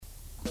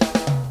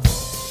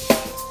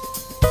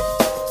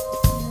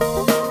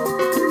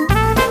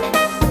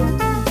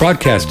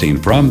Broadcasting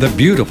from the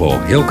beautiful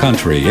Hill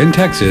Country in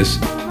Texas,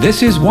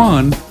 this is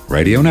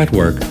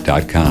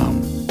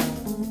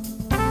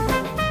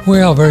OneRadioNetwork.com.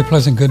 Well, very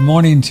pleasant good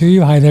morning to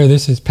you. Hi there,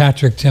 this is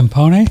Patrick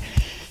Timpone.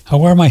 I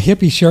wear my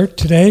hippie shirt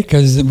today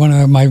because one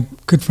of my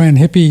good friend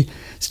hippie,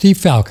 Steve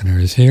Falconer,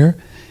 is here.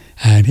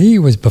 And he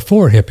was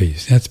before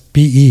hippies. That's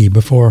B-E,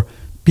 before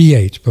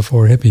B-H,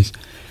 before hippies.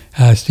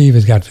 Steve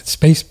has got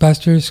Space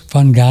Busters,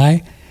 fun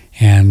guy.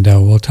 And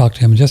we'll talk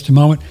to him in just a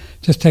moment.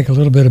 Just take a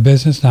little bit of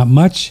business, not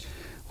much.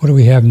 What do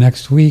we have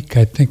next week?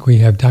 I think we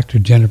have Dr.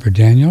 Jennifer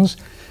Daniels.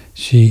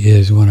 She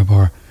is one of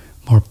our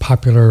more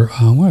popular,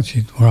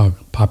 we're all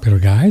popular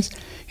guys.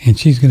 And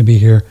she's going to be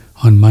here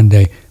on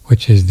Monday,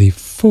 which is the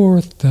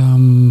fourth,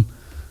 the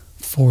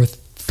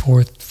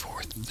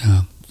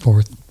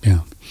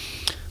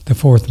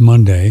fourth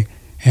Monday.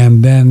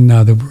 And then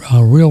the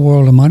Real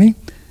World of Money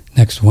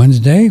next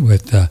Wednesday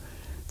with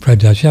Fred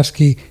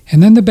Daszewski.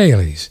 And then the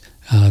Baileys,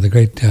 the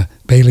great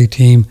Bailey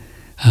team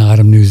out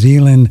of New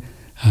Zealand.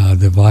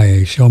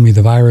 The Show Me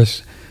the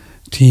Virus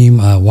team,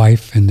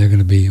 wife and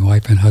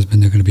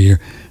husband, they're going to be here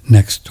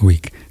next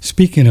week.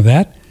 Speaking of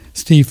that,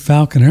 Steve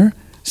Falconer,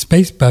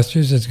 Space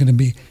Busters, is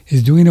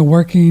doing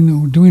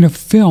a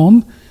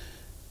film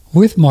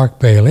with Mark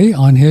Bailey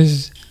on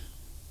his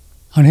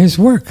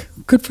work.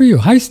 Good for you.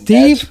 Hi,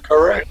 Steve. That's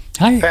correct.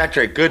 Hi,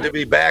 Patrick. Good to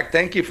be back.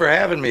 Thank you for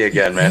having me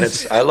again, man.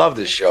 I love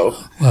this show.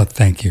 Well,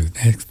 thank you.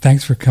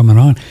 Thanks for coming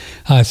on.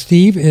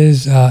 Steve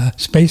is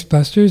Space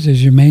Busters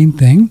is your main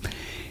thing.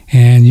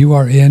 And you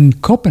are in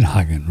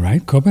Copenhagen,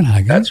 right?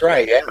 Copenhagen. That's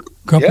right, yeah.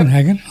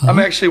 Copenhagen. Yep. I'm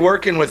actually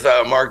working with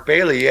Mark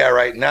Bailey,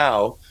 right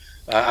now.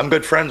 I'm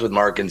good friends with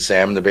Mark and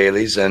Sam, the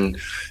Baileys. And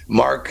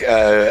Mark,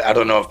 I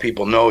don't know if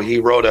people know, he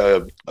wrote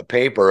a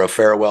paper, A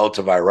Farewell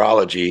to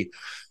Virology,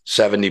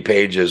 70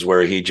 pages,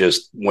 where he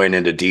just went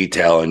into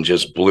detail and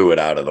just blew it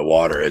out of the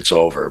water. It's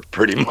over,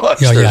 pretty much.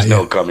 There's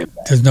no coming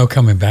back. There's no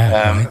coming back,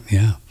 right?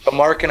 Yeah. But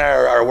Mark and I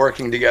are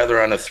working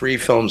together on a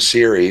 3-film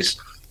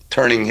series,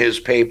 turning his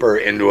paper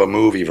into a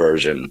movie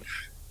version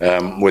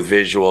with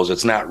visuals.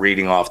 It's not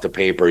reading off the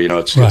paper.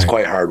 It's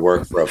quite hard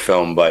work for a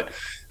film, but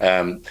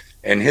and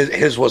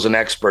his was an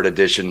expert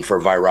edition for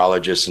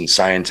virologists and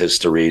scientists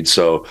to read.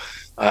 So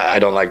I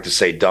don't like to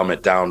say dumb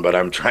it down, but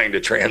I'm trying to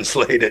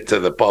translate it to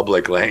the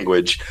public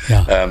language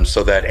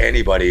so that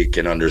anybody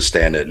can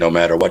understand it, no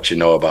matter what you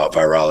know about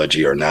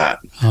virology or not,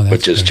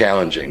 which is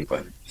challenging,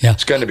 but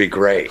it's going to be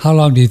great. How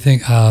long do you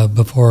think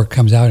before it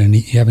comes out and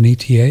you have an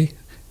ETA?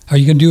 Are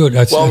you going to do it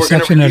a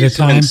section at a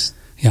time?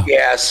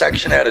 Yeah,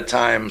 section at a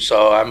time.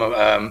 So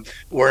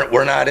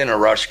we're not in a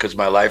rush because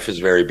my life is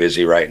very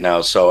busy right now.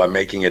 So I'm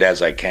making it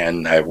as I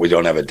can. We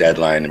don't have a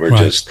deadline. We're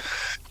just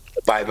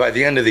by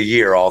the end of the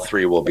year, all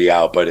 3 will be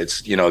out. But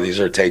it's these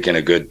are taking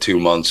a good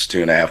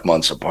 2.5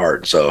 months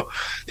apart. So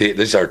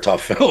these are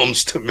tough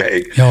films to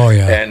make. Oh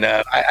yeah. And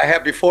I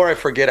have, before I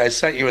forget, I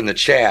sent you in the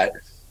chat.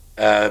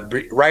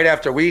 Right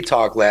after we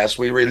talked last,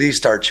 we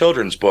released our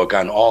children's book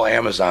on all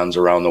Amazons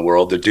around the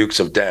world, The Dukes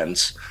of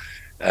Dents.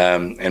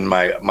 And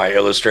my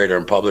illustrator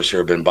and publisher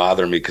have been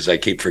bothering me because I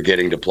keep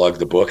forgetting to plug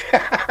the book.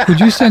 Would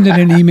you send it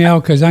an email?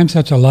 Because I'm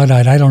such a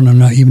Luddite, I don't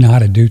even know how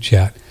to do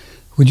chat.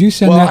 Would you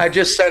send that? Well,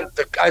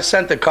 I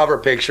sent the cover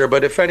picture,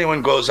 but if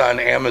anyone goes on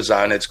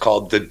Amazon, it's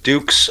called The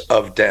Dukes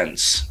of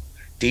Dents.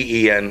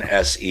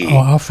 D-E-N-S-E. Oh,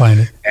 I'll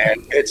find it.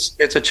 And it's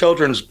a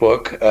children's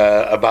book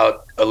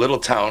about a little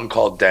town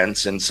called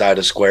Dents inside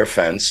a square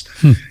fence.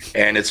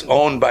 And it's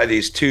owned by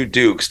these 2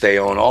 dukes. They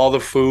own all the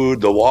food,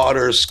 the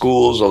water,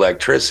 schools,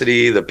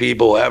 electricity, the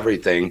people,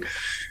 everything.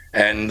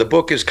 And the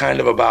book is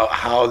kind of about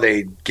how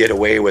they get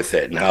away with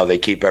it and how they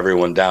keep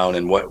everyone down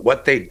and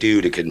what they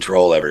do to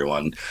control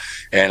everyone.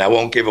 And I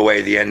won't give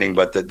away the ending,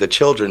 but the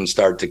children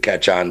start to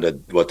catch on to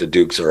what the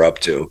dukes are up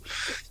to.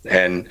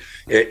 And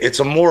it's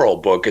a moral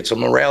book. It's a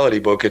morality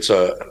book. It's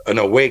an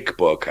awake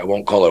book. I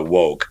won't call it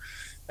woke.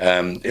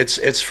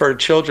 It's for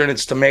children.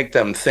 It's to make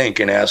them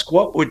think and ask,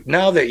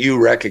 now that you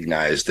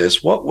recognize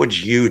this, what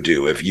would you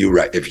do if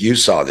you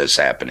saw this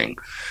happening?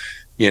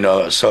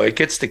 So it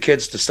gets the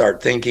kids to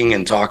start thinking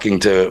and talking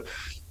to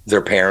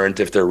their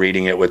parent if they're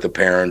reading it with a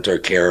parent or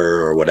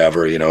carer or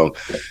whatever,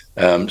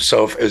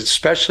 So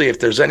especially if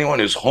there's anyone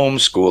who's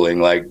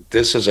homeschooling, like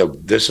this is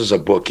a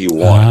book you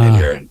want in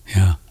your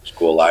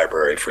school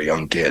library for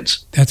young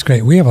kids. That's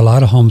great. We have a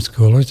lot of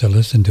homeschoolers that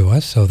listen to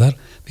us, so that'd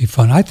be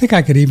fun. I think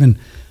I could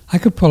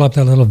pull up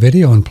that little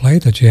video and play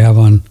it that you have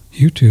on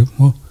YouTube.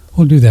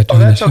 We'll do that.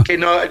 That's okay.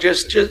 No,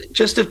 just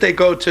if they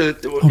go to,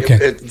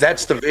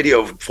 that's the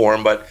video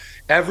form, but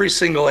every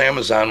single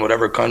Amazon,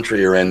 whatever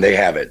country you're in, they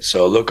have it.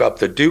 So look up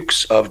The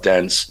Dukes of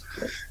Dents,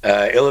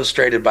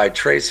 illustrated by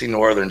Tracy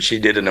Northern. She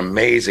did an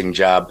amazing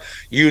job.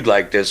 You'd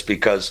like this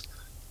because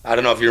I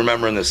don't know if you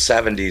remember in the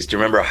 70s. Do you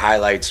remember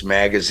Highlights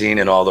magazine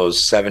and all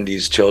those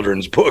 70s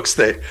children's books?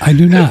 I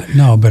do not,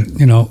 no, but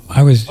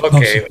I was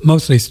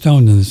mostly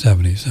stoned in the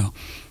 70s, so.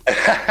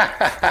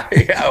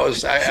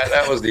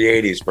 That was the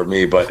 80s for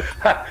me, but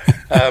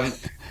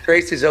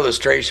Tracy's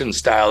illustration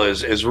style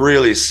is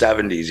really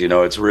 70s.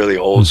 It's really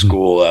old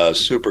school,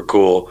 super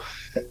cool.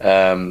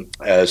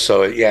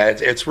 So yeah,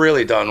 it's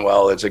really done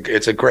well. It's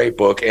a great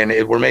book, and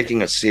we're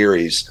making a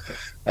series.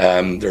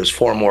 There's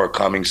 4 more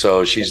coming,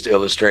 so she's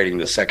illustrating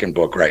the second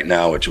book right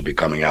now, which will be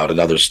coming out,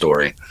 another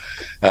story.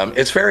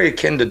 It's very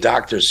akin to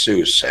Dr.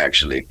 Seuss,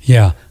 actually.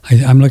 Yeah,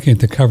 I'm looking at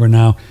the cover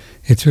now.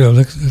 It's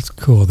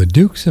cool. The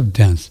Dukes of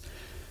Dents.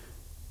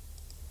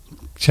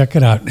 Check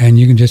it out, and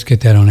you can just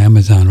get that on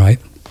Amazon, right?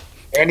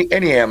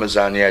 Any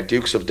Amazon, yeah,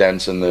 Dukes of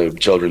Dents in the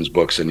children's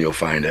books, and you'll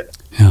find it.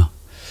 Yeah.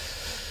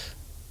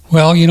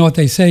 Well, you know what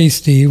they say,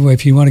 Steve,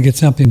 if you want to get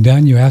something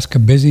done, you ask a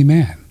busy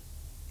man.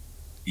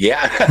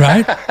 Yeah.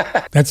 Right?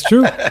 That's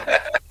true.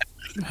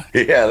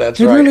 Yeah, that's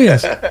it right. It really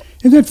is.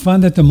 Isn't it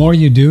fun that the more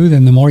you do,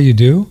 then the more you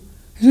do?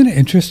 Isn't it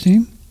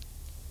interesting?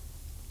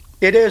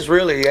 It is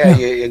really, yeah.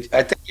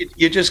 I think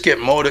you just get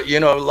motivated. You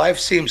know, life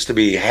seems to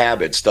be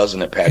habits,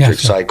 doesn't it, Patrick? Yes,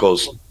 sir.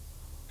 Cycles.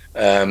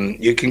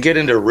 You can get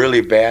into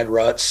really bad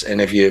ruts, and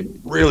if you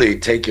really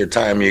take your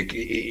time,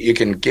 you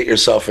can get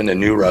yourself into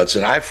new ruts.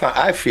 And I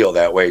feel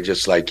that way,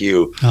 just like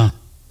you.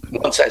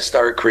 Once I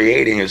start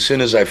creating, as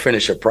soon as I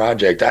finish a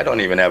project, I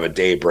don't even have a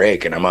day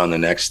break, and I'm on the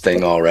next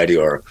thing already,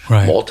 or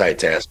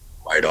multitask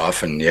quite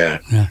often. Yeah.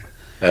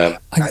 I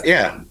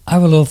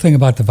have a little thing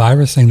about the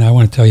virus thing that I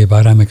want to tell you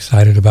about. I'm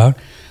excited about.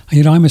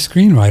 You know, I'm a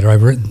screenwriter.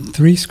 I've written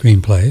 3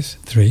 screenplays.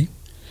 3.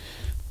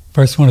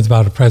 First one is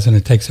about a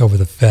president takes over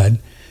the Fed,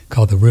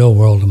 called The Real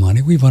World of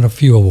Money. We've won a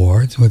few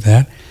awards with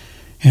that.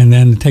 And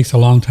then it takes a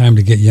long time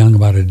to get young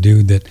about a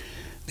dude that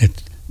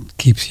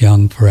keeps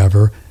young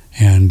forever.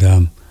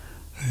 And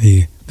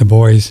the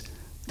boys,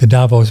 the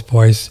Davos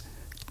boys,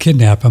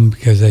 kidnap him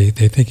because they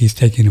think he's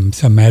taking him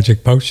some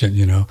magic potion,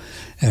 you know,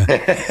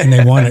 and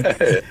they want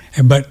it.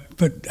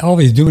 But all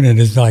he's doing it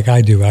is like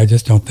I do. I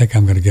just don't think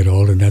I'm going to get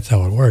old, and that's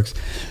how it works.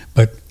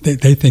 But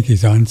they think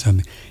he's on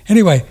something.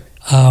 Anyway,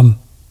 I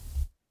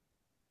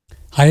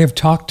have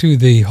talked to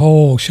the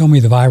whole Show Me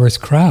the Virus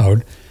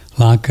crowd,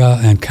 Lanka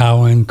and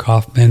Cowan,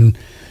 Kaufman,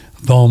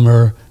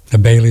 Vollmer, the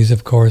Baileys,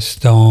 of course,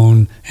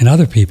 Stone, and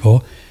other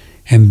people,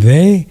 and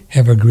they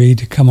have agreed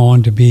to come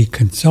on to be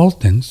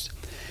consultants,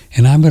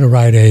 and I'm going to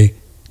write a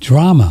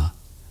drama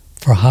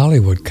for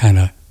Hollywood kind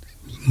of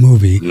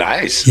movie.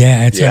 Nice.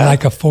 Yeah, it's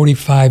like a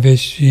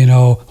 45-ish, you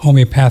know,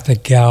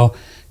 homeopathic gal,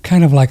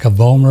 kind of like a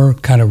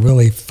Vollmer, kind of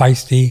really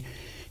feisty,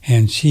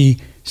 and she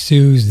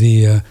sues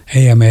the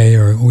AMA,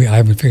 or I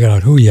haven't figured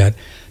out who yet,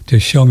 to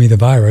show me the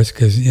virus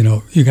because, you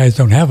know, you guys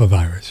don't have a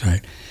virus,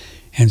 right?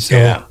 And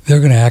so they're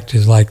going to act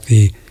as like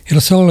it'll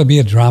solely be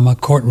a drama,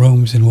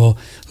 courtrooms, and we'll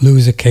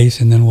lose a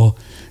case, and then we'll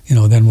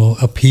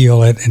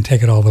appeal it and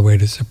take it all the way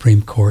to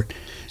Supreme Court.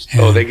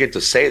 And they get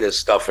to say this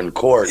stuff in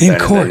court.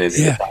 And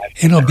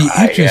it'll be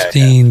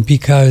interesting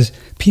because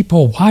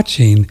people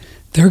watching,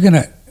 they're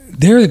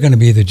gonna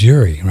be the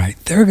jury, right?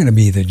 They're gonna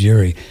be the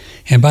jury.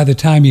 And by the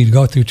time you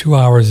go through 2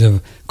 hours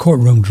of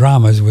courtroom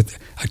dramas with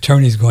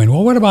attorneys going,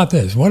 well, what about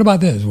this? What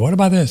about this? What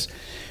about this?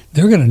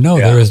 They're going to know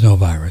there is no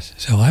virus.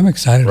 So I'm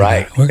excited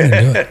about it. We're going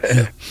to do it.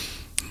 Yeah.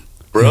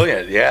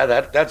 Brilliant. Yeah,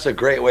 that's a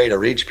great way to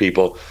reach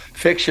people.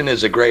 Fiction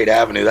is a great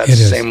avenue. That's the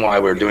same why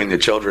we're doing the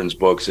children's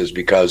books, is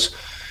because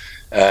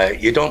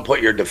you don't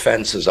put your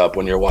defenses up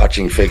when you're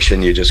watching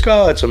fiction. You just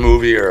go, it's a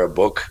movie or a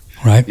book.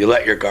 Right. You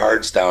let your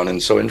guards down,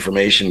 and so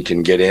information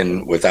can get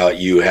in without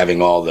you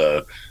having all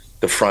the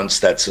fronts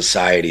that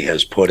society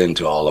has put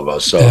into all of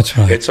us. So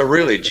it's a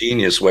really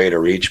genius way to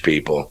reach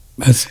people.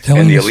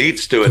 And the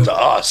elites do it to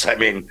us. I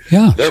mean,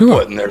 they're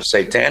putting their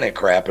satanic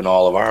crap in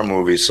all of our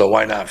movies, so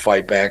why not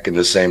fight back in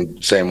the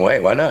same way?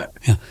 Why not?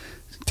 Yeah.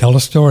 Tell a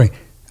story.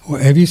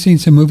 Have you seen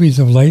some movies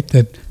of late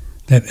that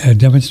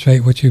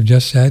demonstrate what you've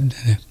just said?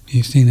 Have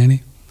you seen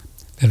any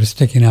that are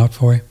sticking out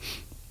for you?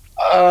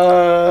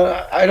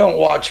 I don't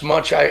watch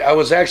much. I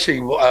was actually,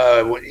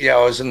 I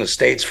was in the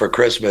States for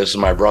Christmas,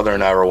 and my brother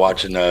and I were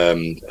watching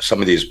some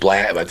of these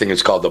I think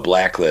it's called The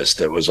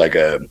Blacklist. It was like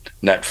a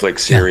Netflix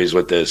series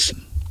with this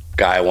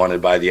guy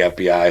wanted by the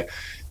FBI.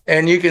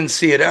 And you can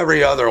see it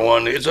every other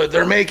one.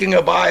 They're making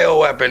a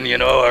bioweapon, you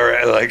know,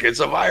 or like it's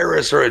a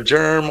virus or a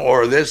germ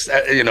or this,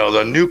 you know,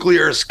 the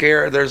nuclear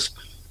scare.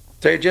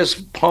 They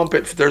just pump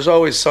it. There's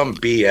always some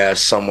BS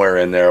somewhere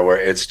in there where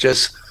it's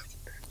just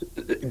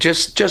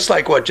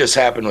like what just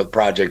happened with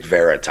Project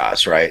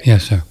Veritas, right?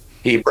 Yes, sir.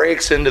 He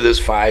breaks into this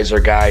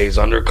Pfizer guy. He's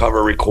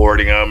undercover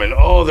recording him, and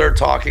they're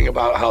talking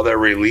about how they're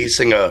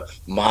releasing a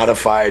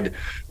modified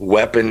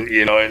weapon,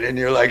 you know, and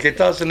you're like, it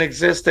doesn't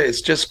exist.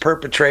 It's just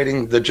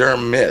perpetrating the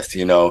germ myth,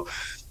 you know.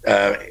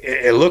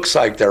 It looks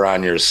like they're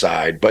on your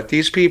side, but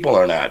these people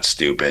are not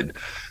stupid.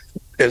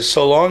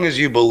 So long as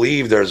you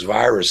believe there's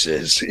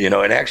viruses, you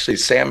know, and actually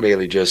Sam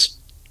Bailey just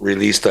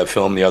released a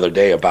film the other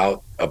day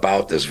about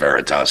this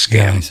Veritas scam.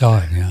 Yeah, I saw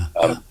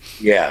it,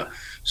 yeah.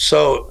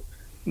 So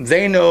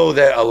they know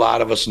that a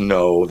lot of us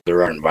know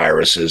there aren't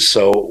viruses,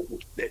 so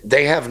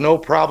they have no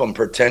problem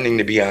pretending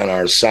to be on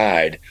our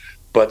side,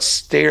 but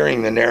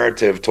steering the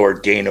narrative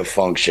toward gain of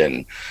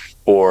function,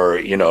 or,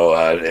 you know,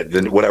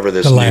 whatever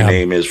this new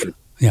name is for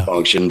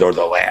function, or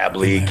the lab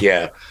leak.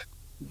 Yeah.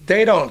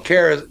 They don't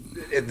care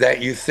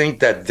that you think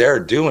that they're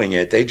doing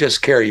it. They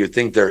just care you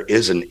think there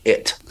isn't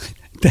it.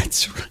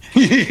 That's right.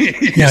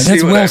 Yeah,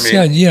 that's well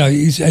said. Yeah,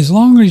 as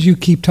long as you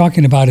keep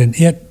talking about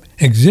it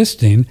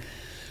existing,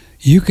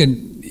 you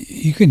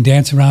can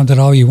dance around it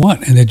all you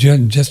want, and it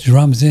just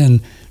drums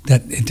in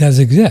that it does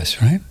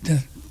exist, right?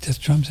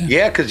 Just drums in.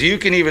 Yeah, because you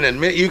can even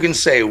admit, you can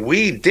say,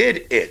 we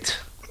did it.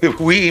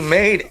 We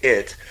made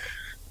it.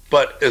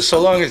 But so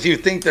long as you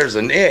think there's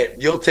an it,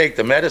 you'll take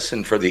the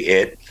medicine for the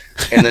it.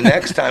 And the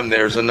next time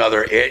there's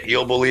another it,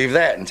 you'll believe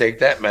that and take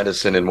that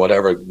medicine and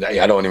whatever.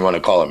 I don't even want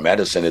to call it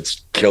medicine.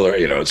 It's killer,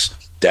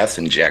 it's death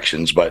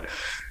injections. But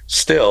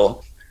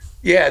still,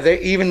 yeah,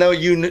 even though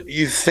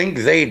you think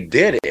they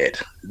did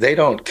it, they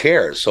don't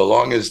care so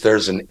long as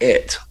there's an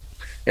it.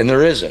 And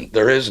there isn't.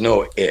 There is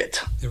no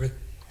it.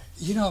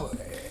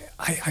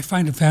 I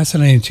find it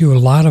fascinating, too. A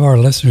lot of our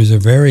listeners are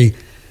very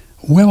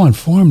well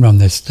informed on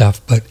this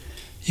stuff, but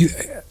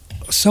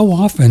so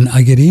often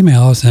I get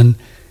emails and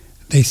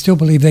they still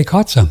believe they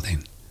caught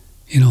something,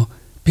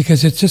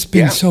 because it's just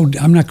been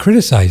I'm not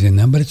criticizing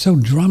them, but it's so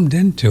drummed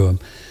into them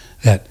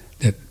that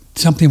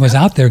something was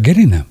out there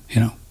getting them,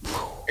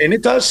 And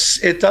it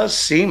does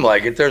seem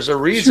like it. There's a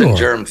reason Sure.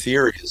 germ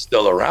theory is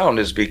still around,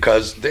 is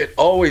because it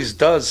always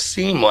does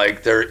seem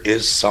like there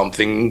is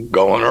something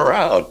going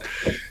around.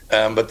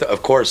 But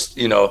of course,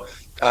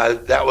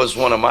 that was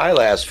one of my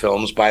last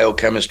films,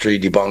 Biochemistry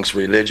Debunks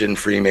Religion,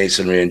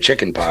 Freemasonry, and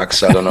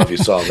Chickenpox. I don't know if you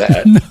saw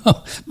that.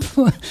 No,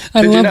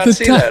 I Did you love not the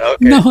see title. that?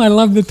 Okay. No, I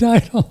love the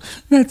title.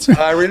 That's right.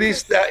 I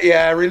released that.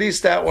 Yeah, I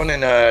released that one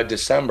in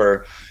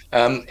December,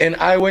 and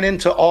I went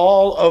into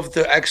all of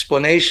the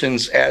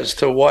explanations as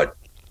to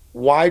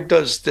why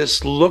does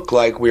this look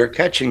like we're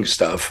catching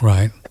stuff?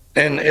 Right.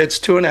 And it's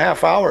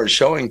 2.5 hours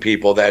showing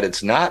people that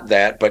it's not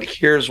that, but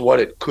here's what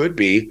it could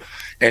be.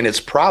 And it's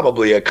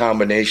probably a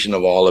combination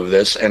of all of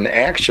this. And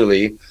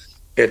actually,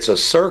 it's a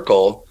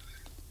circle,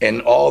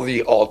 and all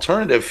the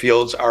alternative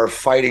fields are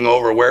fighting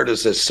over where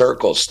does this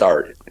circle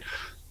start.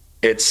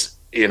 It's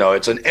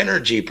an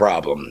energy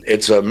problem.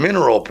 It's a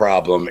mineral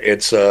problem.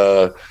 It's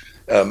a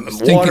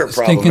water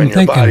problem in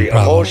your body,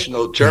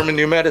 emotional, German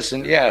new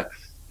medicine. Yeah.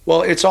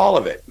 Well, it's all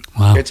of it.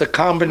 Wow. It's a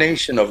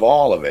combination of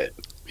all of it.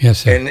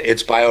 Yes, sir. And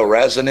it's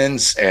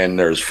bioresonance, and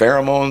there's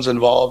pheromones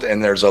involved,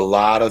 and there's a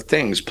lot of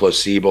things,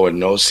 placebo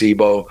and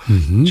nocebo,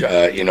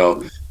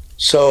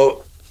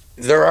 So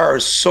there are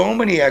so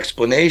many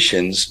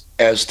explanations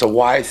as to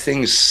why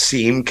things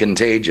seem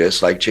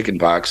contagious, like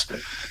chickenpox.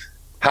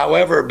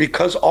 However,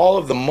 because all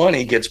of the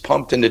money gets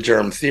pumped into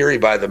germ theory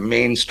by the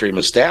mainstream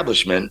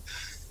establishment,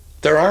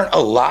 there aren't a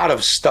lot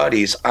of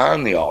studies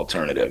on the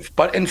alternative.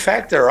 But in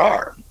fact, there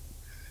are.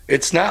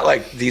 It's not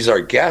like these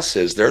are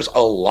guesses. There's a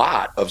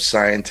lot of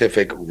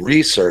scientific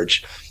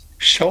research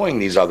showing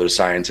these other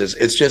sciences.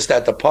 It's just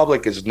that the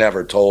public is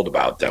never told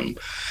about them.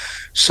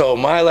 So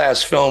my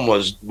last film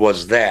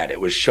was that. It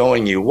was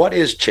showing you what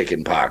is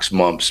chickenpox,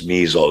 mumps,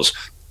 measles,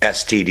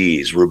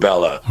 STDs,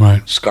 rubella,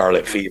 right.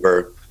 scarlet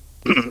fever,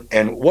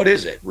 and what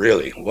is it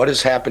really? What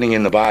is happening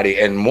in the body?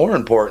 And more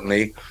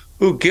importantly,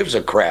 who gives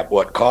a crap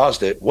what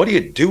caused it? What do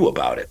you do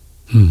about it?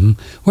 Mm-hmm.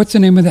 What's the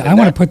name of that? I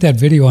want to put that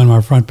video on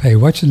our front page.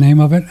 What's the name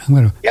of it?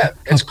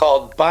 It's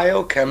called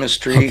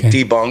Biochemistry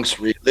Debunks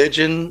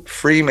Religion,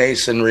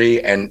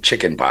 Freemasonry, and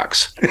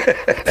Chickenpox.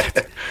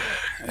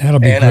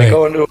 That'll be and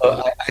great.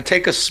 I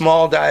take a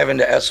small dive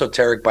into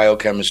esoteric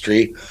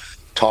biochemistry,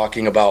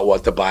 talking about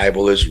what the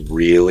Bible is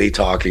really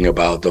talking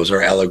about. Those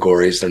are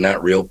allegories. They're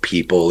not real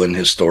people and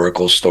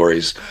historical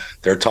stories.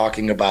 They're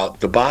talking about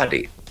the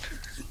body.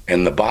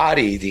 And the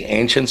body, the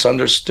ancients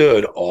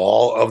understood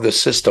all of the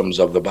systems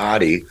of the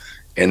body,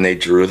 and they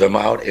drew them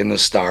out in the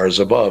stars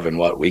above in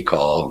what we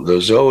call the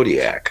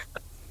zodiac.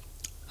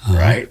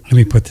 Right? Let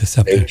me put this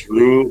up there.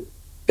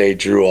 They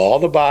drew all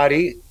the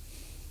body.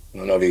 I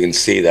don't know if you can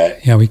see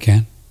that. Yeah, we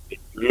can. They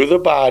drew the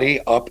body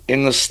up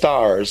in the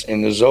stars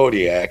in the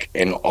zodiac,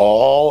 and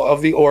all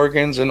of the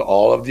organs and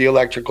all of the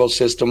electrical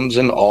systems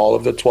and all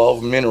of the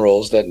 12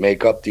 minerals that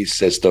make up these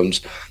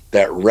systems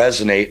that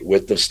resonate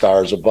with the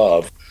stars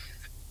above.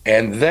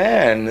 And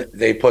then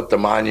they put the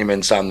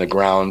monuments on the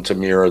ground to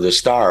mirror the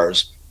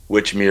stars,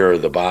 which mirror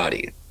the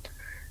body.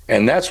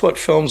 And that's what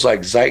films like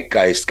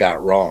Zeitgeist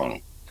got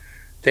wrong.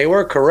 They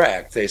were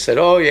correct. They said,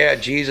 oh, yeah,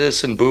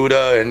 Jesus and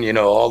Buddha and,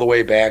 all the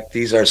way back,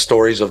 these are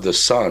stories of the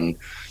sun.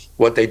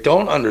 What they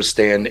don't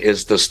understand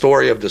is the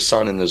story of the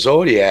sun and the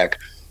zodiac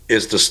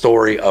is the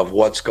story of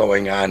what's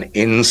going on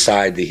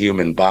inside the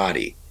human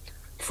body,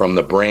 from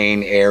the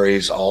brain,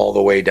 Aries, all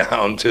the way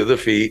down to the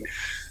feet.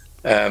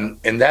 And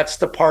that's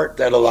the part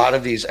that a lot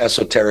of these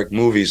esoteric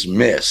movies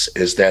miss,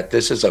 is that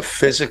this is a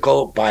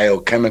physical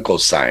biochemical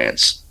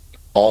science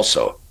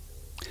also.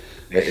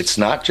 It's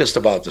not just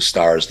about the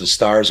stars. The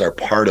stars are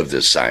part of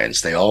this science.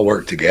 They all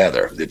work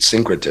together. It's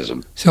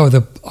syncretism. So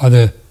are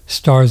the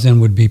stars then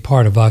would be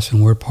part of us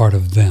and we're part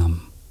of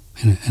them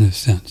in a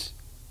sense?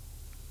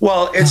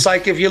 Well, it's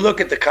like if you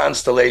look at the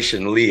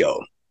constellation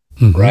Leo,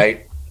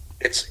 right?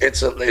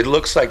 It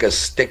looks like a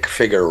stick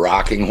figure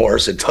rocking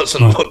horse. It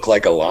doesn't look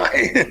like a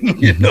lion.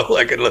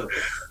 Like a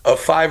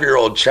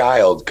 5-year-old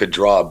child could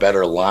draw a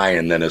better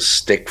lion than a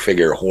stick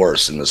figure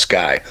horse in the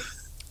sky.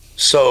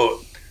 So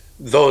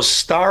those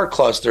star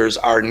clusters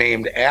are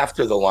named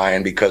after the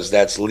lion because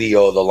that's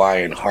Leo, the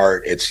lion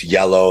heart. It's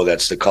yellow.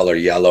 That's the color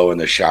yellow in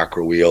the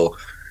chakra wheel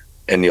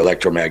and the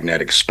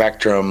electromagnetic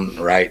spectrum,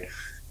 right?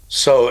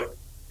 So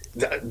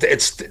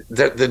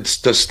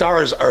the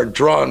stars are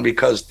drawn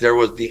because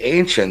the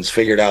ancients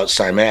figured out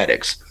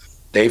cymatics.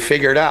 They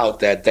figured out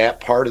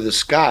that part of the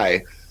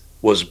sky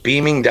was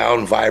beaming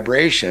down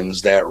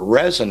vibrations that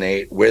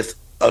resonate with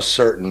a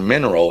certain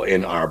mineral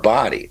in our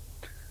body,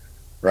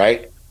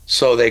 right?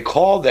 So they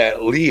call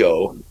that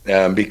Leo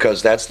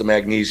because that's the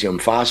magnesium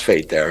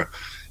phosphate there.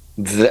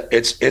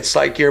 It's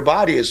like your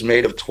body is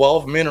made of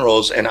 12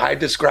 minerals, and I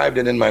described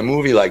it in my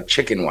movie like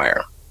chicken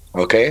wire,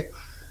 okay?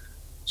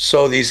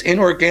 So these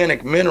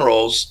inorganic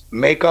minerals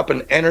make up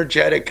an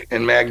energetic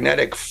and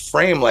magnetic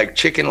frame like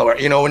chicken wire.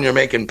 You know, when you're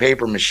making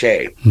paper mache,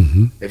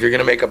 if you're going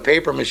to make a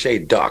paper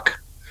mache duck,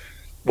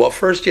 well,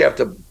 first you have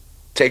to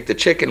take the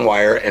chicken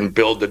wire and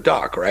build the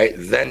duck, right?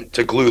 Then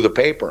to glue the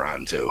paper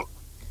onto,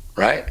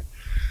 right?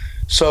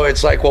 So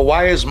it's like, well,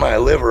 why is my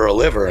liver a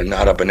liver and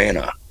not a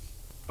banana?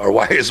 Or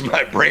why is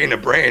my brain a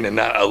brain and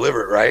not a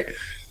liver, right?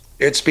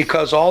 It's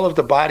because all of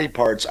the body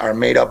parts are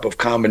made up of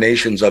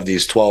combinations of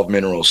these 12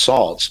 mineral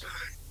salts,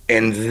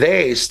 and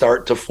they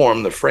start to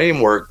form the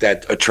framework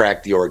that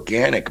attract the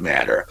organic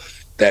matter,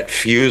 that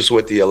fuse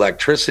with the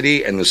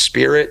electricity and the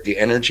spirit, the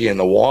energy and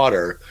the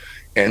water,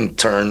 and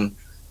turn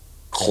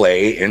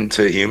clay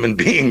into human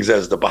beings,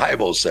 as the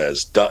Bible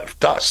says,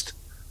 dust.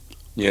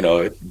 You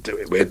know,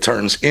 it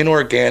turns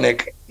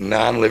inorganic,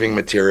 non-living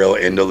material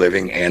into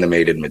living,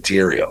 animated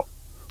material.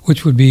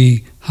 Which would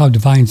be how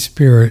divine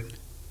spirit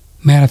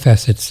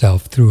manifests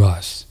itself through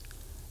us.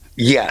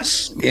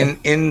 Yes,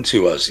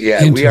 into us.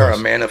 Yeah, we are a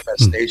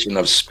manifestation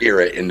of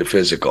spirit into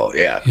physical.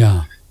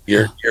 Yeah.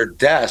 Your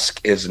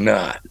desk is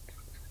not,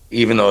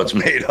 even though it's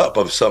made up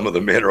of some of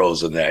the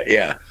minerals in that.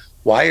 Yeah.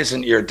 Why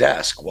isn't your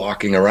desk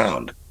walking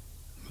around?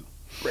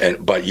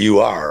 But you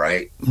are,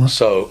 right?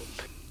 So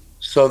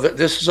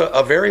this is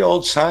a very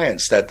old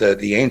science that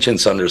the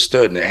ancients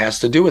understood, and it has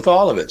to do with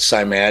all of it.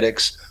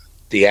 Cymatics.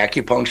 The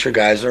acupuncture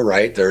guys are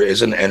right. There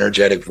is an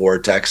energetic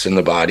vortex in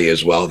the body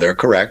as well. They're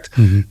correct.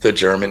 The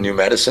German new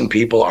medicine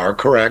people are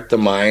correct. The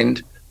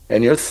mind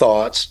and your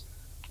thoughts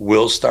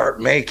will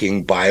start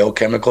making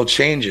biochemical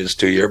changes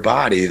to your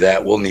body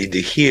that will need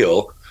to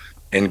heal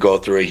and go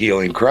through a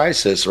healing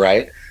crisis,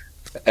 right?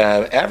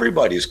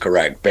 Everybody's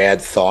correct. Bad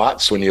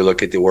thoughts, when you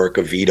look at the work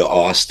of Vita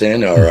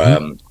Austin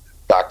or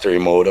Dr.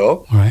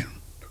 Emoto. Right.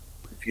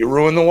 If you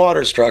ruin the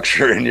water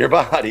structure in your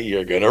body,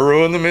 you're going to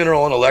ruin the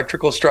mineral and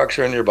electrical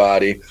structure in your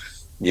body.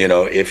 You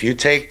know, if you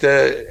take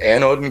the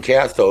anode and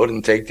cathode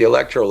and take the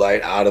electrolyte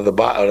out of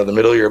the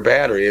middle of your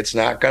battery, it's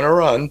not going to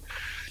run.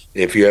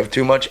 If you have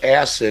too much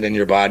acid in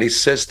your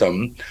body's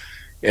system,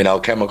 in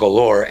alchemical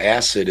lore,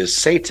 acid is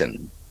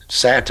Satan.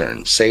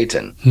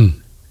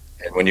 And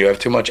when you have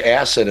too much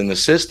acid in the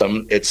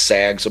system, it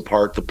sags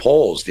apart the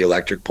poles, the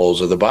electric poles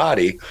of the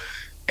body,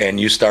 and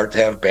you start to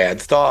have bad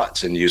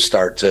thoughts, and you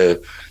start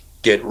to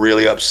get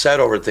really upset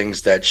over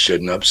things that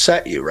shouldn't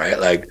upset you, right?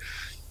 Like,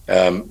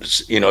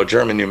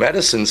 German new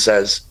medicine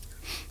says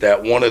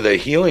that one of the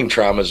healing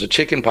traumas of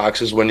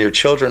chickenpox is when your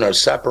children are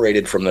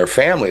separated from their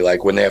family,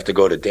 like when they have to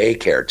go to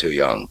daycare too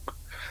young.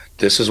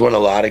 This is when a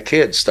lot of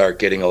kids start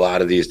getting a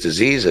lot of these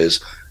diseases,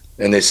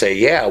 and they say,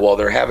 yeah, well,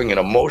 they're having an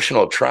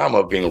emotional trauma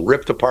of being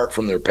ripped apart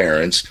from their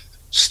parents,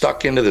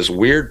 stuck into this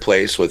weird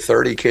place with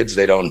 30 kids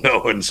they don't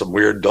know and some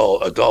weird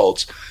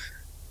adults.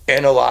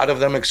 And a lot of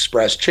them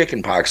express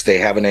chickenpox. They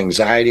have an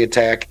anxiety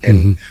attack.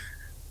 And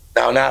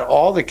now, not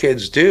all the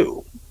kids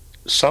do.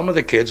 Some of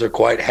the kids are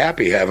quite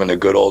happy having a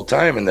good old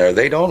time in there.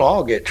 They don't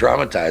all get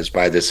traumatized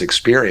by this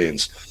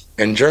experience.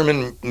 And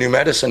German new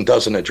medicine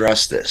doesn't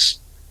address this.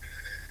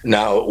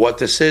 Now, what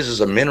this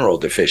is a mineral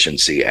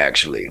deficiency,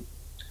 actually.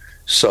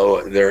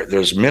 So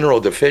there's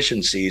mineral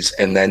deficiencies,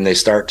 and then they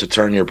start to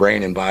turn your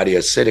brain and body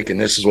acidic. And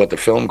this is what the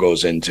film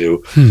goes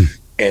into.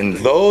 And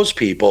those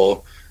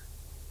people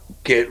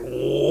get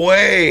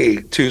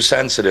way too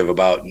sensitive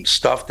about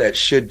stuff that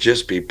should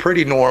just be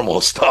pretty normal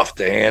stuff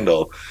to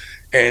handle,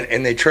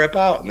 and they trip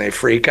out and they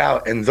freak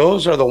out, and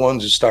those are the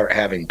ones who start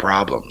having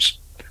problems,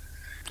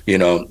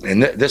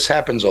 and this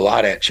happens a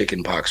lot at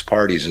chickenpox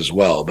parties as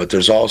well. But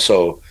there's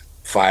also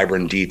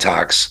fibrin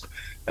detox,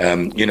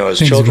 as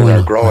things children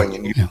are growing,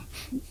 and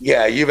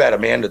you've had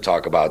Amanda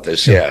talk about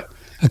this. A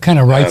kind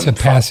of rites of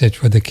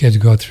passage where the kids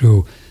go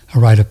through a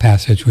rite of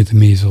passage with the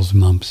measles,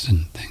 mumps,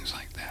 and things like.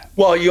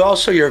 Well,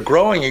 you're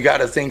growing. You got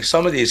to think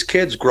some of these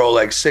kids grow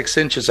like 6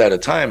 inches at a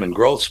time in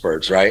growth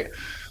spurts, right?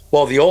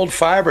 Well, the old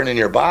fibrin in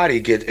your body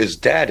is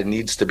dead and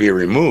needs to be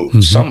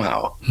removed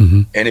somehow.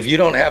 And if you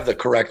don't have the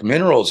correct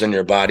minerals in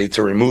your body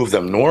to remove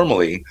them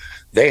normally,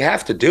 they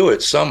have to do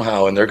it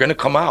somehow, and they're going to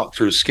come out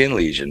through skin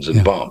lesions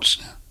and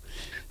bumps.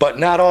 But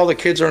not all the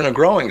kids are in a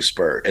growing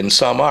spurt, and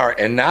some are.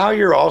 And now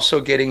you're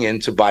also getting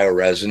into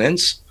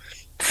bioresonance,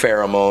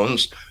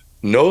 pheromones,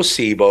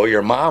 nocebo.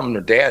 Your mom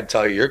or dad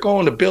tell you, you're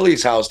going to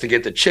Billy's house to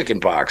get the chicken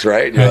pox,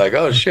 right? And you're like,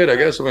 oh shit, I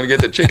guess I'm going to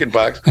get the chicken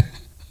pox.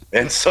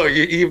 And so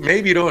you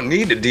maybe you don't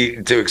need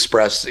to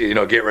express,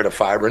 get rid of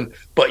fibrin,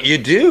 but you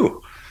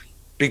do,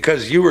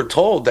 because you were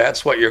told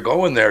that's what you're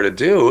going there to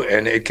do,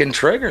 and it can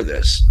trigger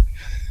this.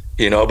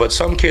 But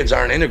some kids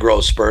aren't in a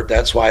growth spurt.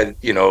 That's why,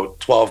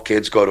 12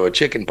 kids go to a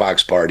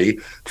chickenpox party.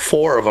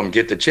 4 of them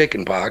get the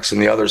chickenpox, and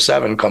the other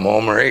 7 come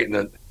home or 8,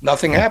 and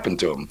nothing happened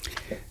to them.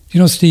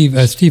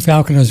 Steve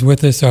Falconer is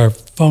with us. Our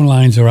phone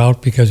lines are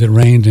out because it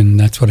rained, and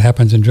that's what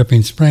happens in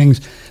Dripping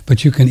Springs.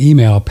 But you can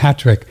email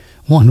Patrick,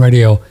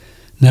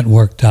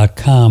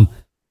 OneRadioNetwork.com.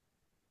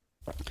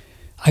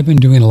 I've been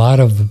doing a lot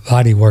of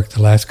body work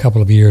the last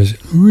couple of years,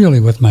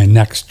 really with my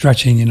neck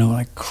stretching,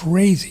 like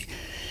crazy.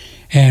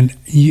 And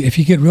if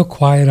you get real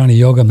quiet on a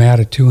yoga mat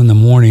at 2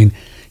 a.m.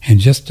 and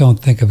just don't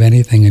think of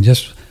anything and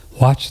just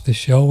watch the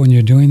show when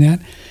you're doing that,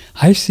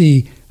 I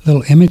see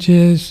little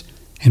images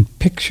and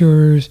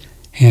pictures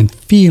and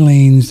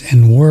feelings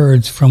and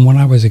words from when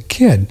I was a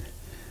kid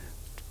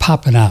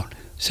popping out.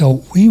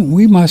 So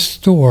we must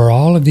store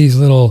all of these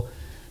little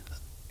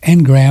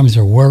engrams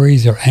or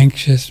worries or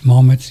anxious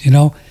moments, in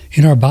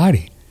our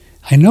body.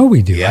 I know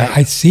we do. Yeah.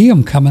 I see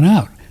them coming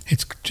out.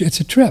 It's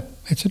a trip.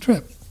 It's a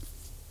trip.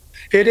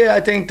 It is.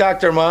 I think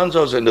Dr.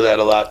 Monzo's into that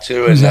a lot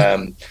too.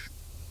 And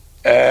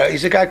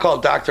he's a guy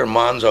called Dr.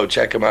 Monzo.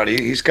 Check him out.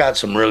 He's got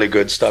some really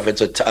good stuff.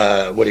 It's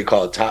what do you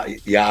call it? Tave.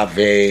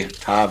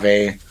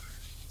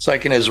 It's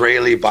like an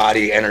Israeli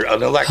body, an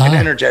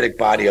energetic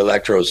body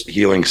electro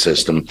healing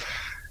system.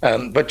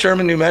 But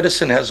German New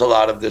Medicine has a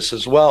lot of this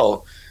as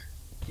well.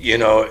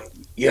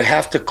 You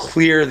have to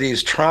clear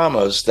these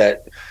traumas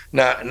that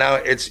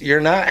now you're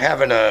not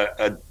having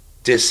a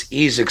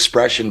dis-ease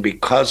expression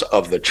because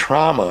of the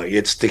trauma.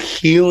 It's the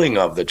healing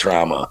of the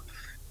trauma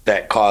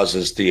that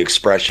causes the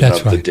expression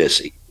That's of right. the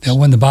dis-ease. And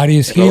when the body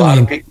is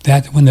healing,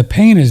 when the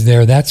pain is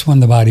there, that's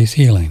when the body's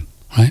healing,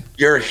 right?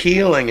 You're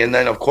healing, and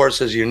then, of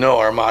course, as you know,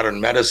 our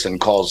modern medicine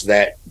calls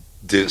that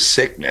the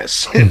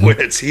sickness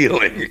when it's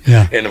healing.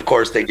 Yeah. And, of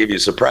course, they give you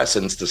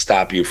suppressants to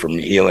stop you from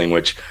healing,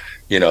 which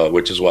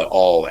is what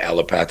all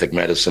allopathic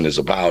medicine is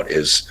about,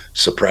 is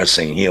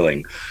suppressing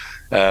healing.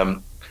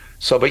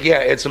 But yeah,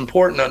 it's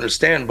important to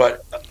understand,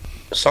 but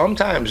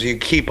sometimes you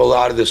keep a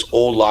lot of this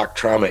old locked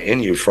trauma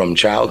in you from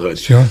childhood.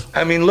 Sure.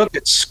 I mean, look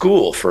at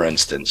school, for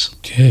instance.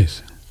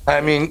 Jeez.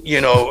 I mean,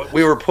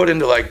 we were put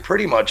into like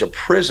pretty much a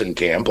prison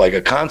camp, like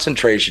a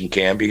concentration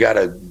camp. You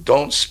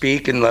don't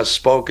speak unless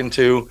spoken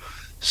to.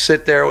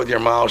 Sit there with your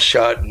mouth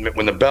shut.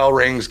 When the bell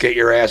rings, get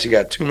your ass. You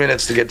got 2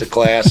 minutes to get to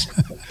class.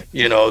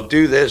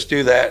 Do this,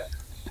 do that.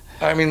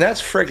 I mean,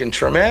 that's friggin'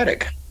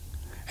 traumatic.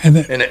 And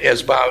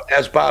as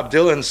Bob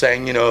Dylan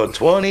saying,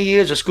 20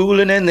 years of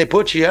schooling, and they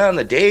put you on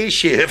the day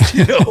shift.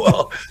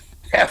 Well,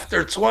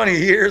 after 20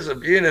 years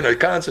of being in a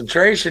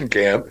concentration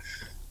camp,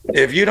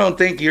 if you don't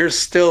think you're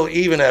still,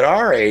 even at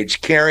our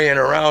age, carrying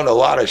around a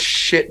lot of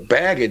shit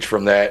baggage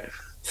from that,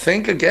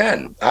 think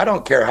again. I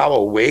don't care how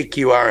awake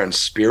you are and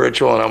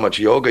spiritual and how much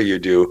yoga you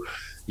do.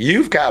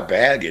 You've got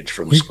baggage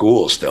from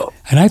school still.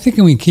 And I think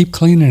we keep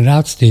cleaning it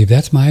out, Steve.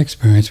 That's my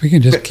experience. We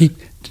can just keep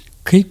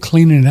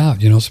cleaning it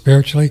out,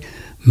 spiritually,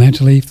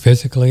 mentally,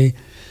 physically.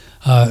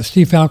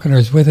 Steve Falconer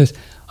is with us.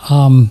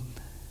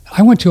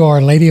 I went to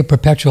Our Lady of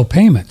Perpetual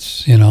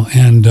Payments, and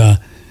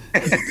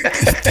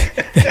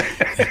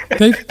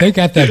they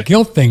got that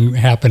guilt thing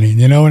happening.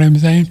 You know what I'm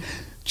saying?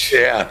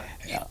 Yeah.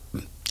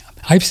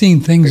 I've seen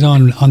things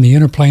on the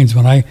inner planes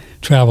when I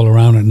travel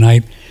around at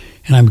night,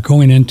 and I'm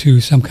going into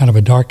some kind of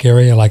a dark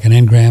area like an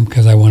engram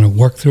because I want to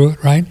work through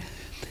it, right?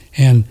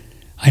 And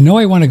I know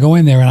I want to go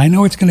in there, and I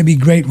know it's going to be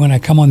great when I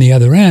come on the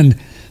other end,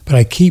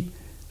 but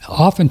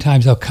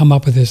oftentimes I'll come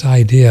up with this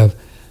idea of,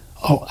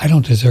 oh, I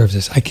don't deserve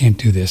this. I can't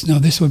do this. No,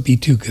 this would be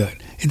too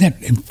good. Isn't that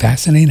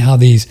fascinating how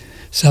these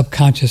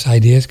subconscious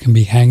ideas can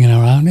be hanging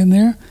around in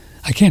there?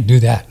 I can't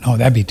do that. No,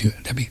 I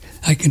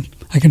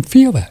can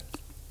feel that.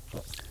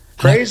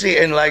 Crazy.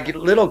 And like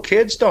little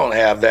kids don't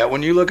have that.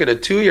 When you look at a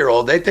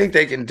 2-year-old, they think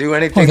they can do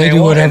anything they do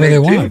want, whatever they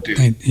want.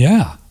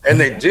 Yeah. And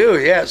they do,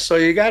 yeah. So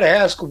you got to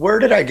ask, where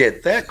did I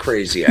get that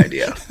crazy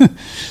idea?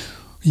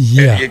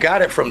 Yeah. You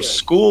got it from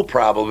school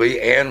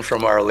probably, and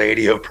from Our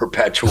Lady of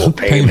Perpetual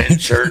Payment.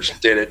 Church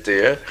did it to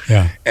you.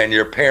 Yeah. And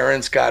your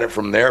parents got it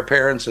from their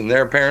parents and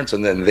their parents,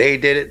 and then they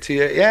did it to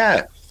you.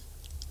 Yeah.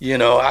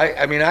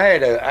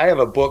 I have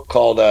a book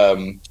called,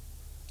 I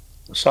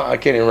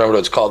can't even remember what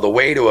it's called, The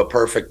Way to a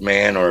Perfect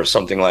Man or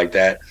something like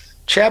that.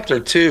 Chapter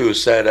 2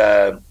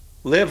 said,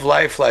 live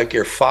life like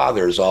your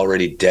father's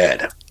already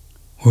dead.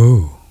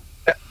 Ooh.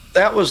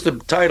 That was the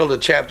title to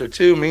chapter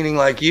 2, meaning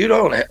like you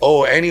don't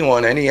owe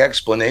anyone any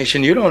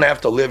explanation. You don't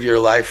have to live your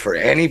life for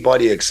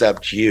anybody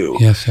except you.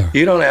 Yes, sir.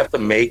 You don't have to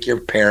make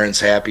your parents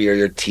happy, or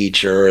your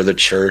teacher, or the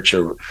church,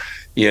 or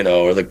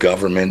or the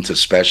government,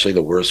 especially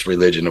the worst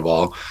religion of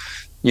all.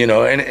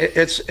 And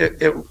it's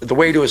the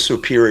way to a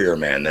superior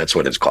man. That's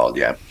what it's called.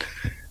 Yeah.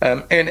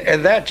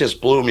 And that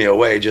just blew me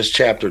away. Just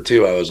chapter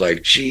 2. I was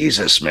like,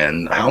 Jesus,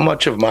 man, how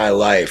much of my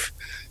life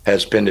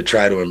has been to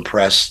try to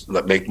impress,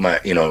 make my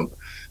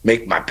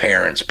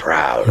parents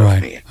proud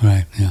of me.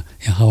 Right. Yeah.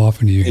 How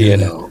often do you hear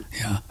that?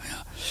 Yeah.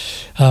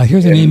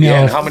 Here's an email.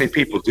 Yeah, and how many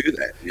people do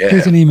that? Yeah.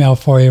 Here's an email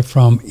for you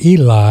from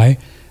Eli.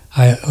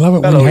 I love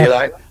it Hello, when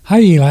Eli. Hi,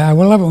 Eli. I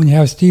will love it when you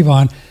have Steve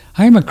on.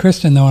 I am a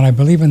Christian, though, and I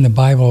believe in the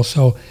Bible.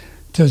 So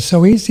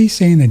is he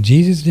saying that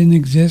Jesus didn't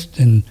exist?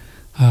 And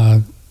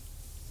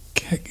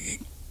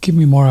give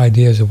me more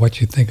ideas of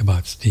what you think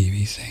about Steve,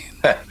 he's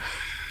saying.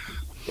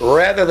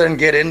 Rather than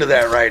get into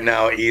that right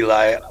now,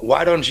 Eli,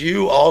 why don't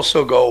you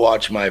also go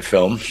watch my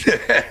film?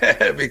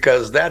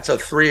 Because that's a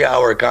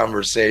 3-hour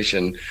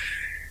conversation.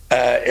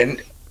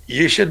 And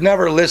you should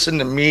never listen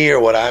to me or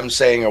what I'm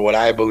saying or what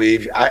I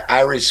believe.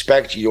 I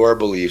respect your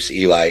beliefs,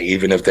 Eli,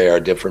 even if they are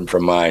different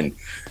from mine.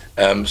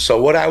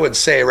 So what I would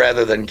say,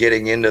 rather than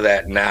getting into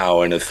that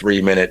now in a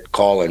 3-minute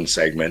call-in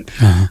segment,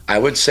 I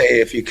would say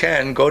if you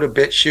can, go to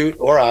BitChute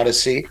or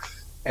Odyssey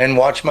and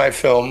watch my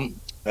film,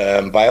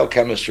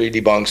 Biochemistry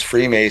Debunks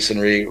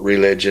Freemasonry,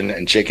 Religion,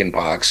 and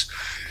Chickenpox,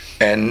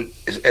 and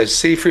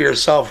see for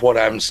yourself what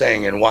I'm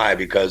saying and why,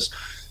 because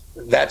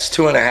that's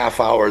 2.5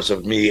 hours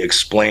of me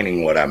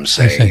explaining what I'm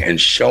saying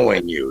and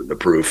showing you the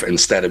proof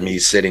instead of me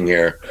sitting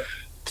here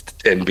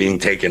and being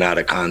taken out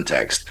of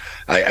context.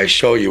 I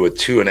show you with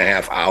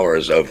 2.5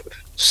 hours of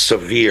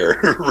severe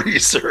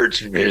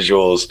research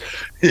visuals.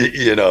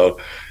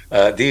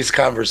 These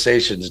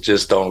conversations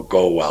just don't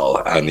go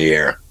well on the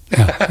air.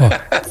 Yeah, well,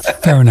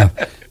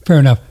 fair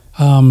enough.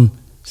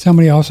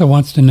 Somebody also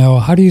wants to know,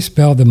 how do you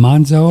spell the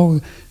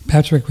Monzo?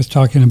 Patrick was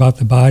talking about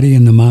the body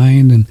and the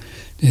mind, and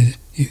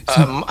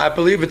I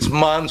believe it's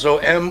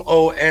Monzo,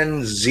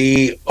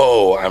 Monzo.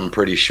 I'm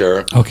pretty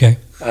sure. Okay.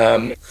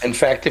 In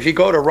fact, if you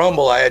go to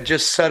Rumble, I had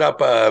just set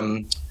up.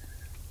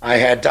 I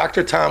had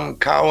Dr. Tom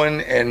Cowan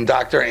and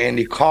Dr.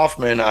 Andy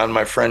Kaufman on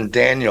my friend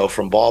Daniel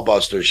from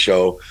Ballbusters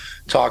show,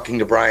 talking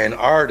to Brian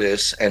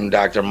Ardis and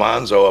Dr.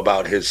 Monzo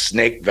about his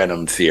snake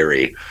venom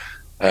theory.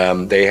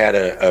 They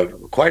had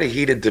quite a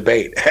heated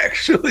debate,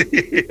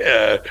 actually.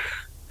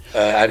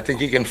 I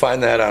think you can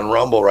find that on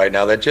Rumble right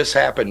now. That just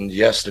happened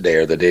yesterday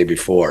or the day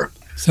before.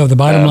 So the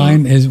bottom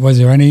line is, was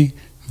there any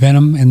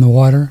venom in the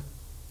water?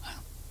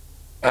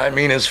 I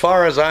mean, as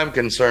far as I'm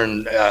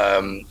concerned,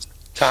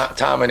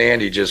 Tom and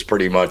Andy just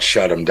pretty much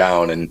shut him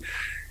down,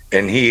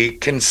 and he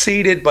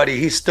conceded, but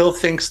he still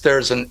thinks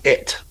there's an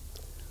it.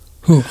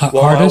 Who?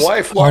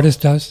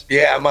 Artist does?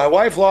 Yeah, my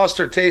wife lost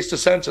her taste of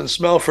sense and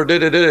smell for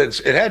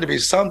it had to be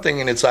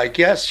something, and it's like,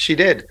 yes, she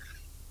did.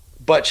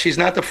 But she's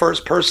not the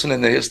first person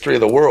in the history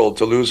of the world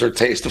to lose her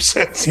taste of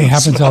sense. It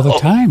happens all the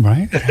time,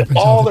 right? It happens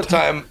all the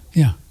time.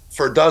 Yeah.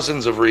 For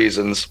dozens of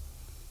reasons.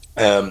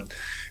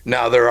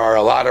 Now, there are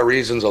a lot of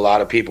reasons. A lot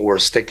of people were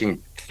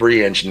sticking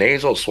 3-inch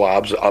nasal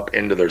swabs up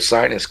into their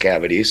sinus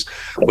cavities,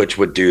 which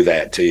would do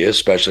that to you,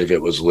 especially if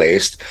it was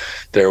laced.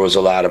 There was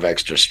a lot of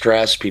extra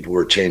stress. People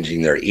were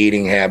changing their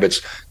eating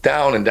habits.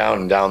 Down and down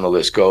and down the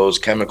list goes.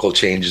 Chemical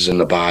changes in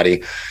the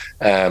body.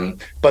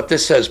 But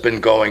this has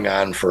been going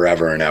on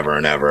forever and ever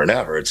and ever and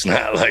ever. It's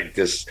not like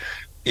this,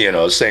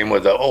 same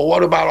with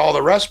what about all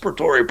the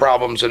respiratory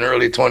problems in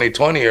early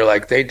 2020? You're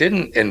like, they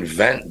didn't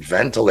invent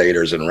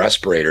ventilators and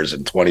respirators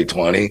in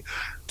 2020.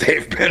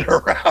 They've been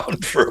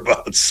around for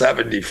about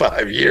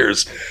 75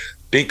 years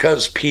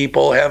because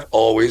people have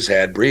always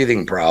had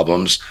breathing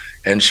problems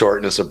and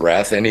shortness of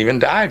breath and even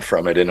died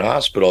from it in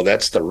hospital.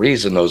 That's the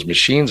reason those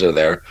machines are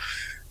there.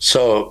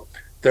 So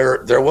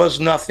there was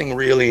nothing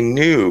really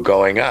new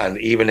going on,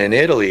 even in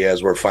Italy,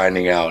 as we're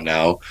finding out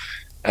now.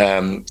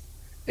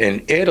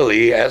 In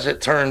Italy, as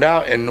it turned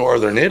out, in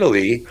northern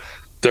Italy,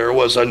 there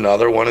was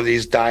another one of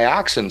these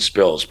dioxin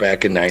spills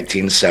back in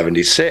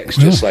 1976,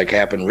 just like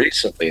happened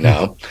recently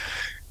now.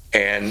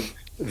 And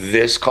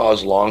this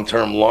caused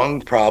long-term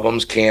lung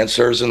problems,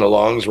 cancers in the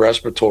lungs,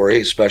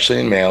 respiratory, especially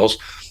in males.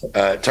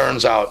 It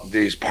turns out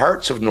these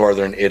parts of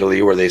northern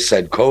Italy where they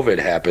said COVID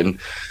happened,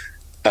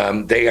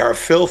 they are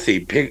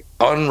filthy,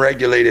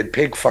 unregulated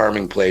pig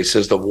farming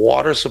places. The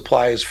water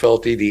supply is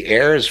filthy, the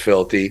air is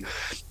filthy,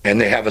 and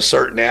they have a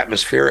certain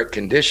atmospheric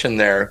condition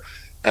there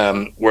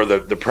where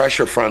the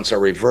pressure fronts are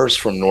reversed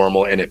from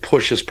normal, and it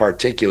pushes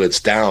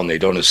particulates down. They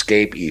don't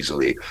escape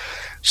easily.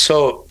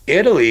 So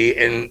Italy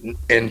in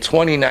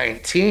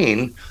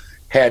 2019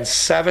 had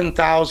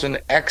 7,000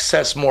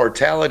 excess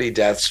mortality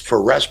deaths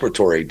for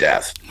respiratory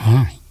death.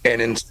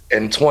 And in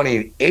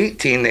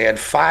 2018, they had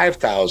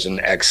 5,000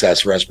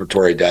 excess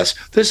respiratory deaths.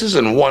 This is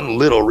in one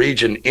little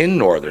region in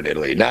northern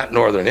Italy, not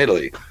northern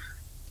Italy.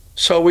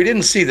 So we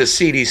didn't see the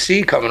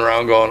CDC coming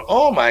around going,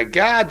 oh, my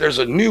God, there's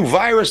a new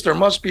virus. There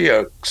must be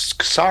a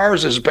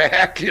SARS is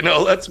back.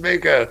 Let's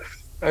make an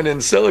in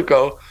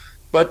silico.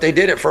 But they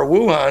did it for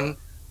Wuhan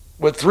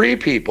with 3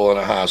 people in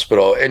a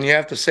hospital. And you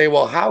have to say,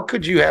 well, how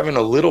could you have in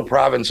a little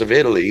province of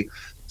Italy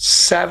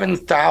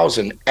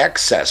 7,000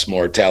 excess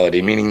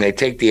mortality, meaning they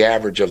take the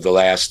average of the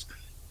last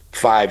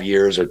 5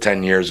 years or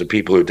 10 years of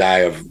people who die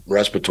of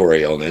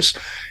respiratory illness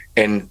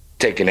and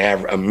take an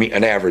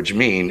average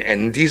mean.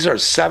 And these are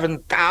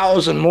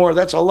 7,000 more.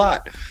 That's a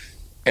lot.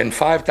 And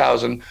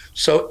 5,000.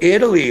 So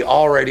Italy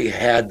already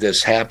had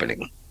this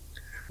happening.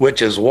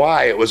 which is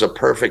why it was a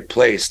perfect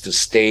place to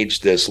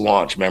stage this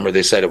launch. Remember,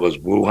 they said it was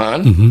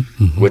Wuhan,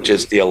 which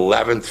is the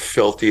 11th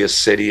filthiest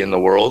city in the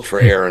world for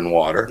air and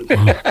water,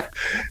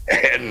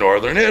 and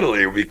northern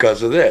Italy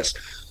because of this.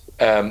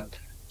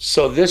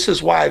 So this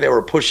is why they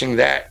were pushing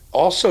that.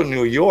 Also,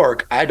 New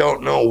York, I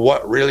don't know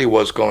what really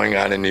was going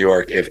on in New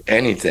York, if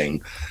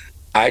anything.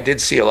 I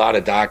did see a lot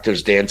of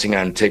doctors dancing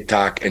on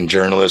TikTok and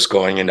journalists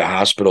going into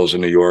hospitals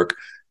in New York,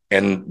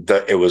 and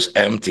it was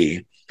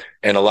empty.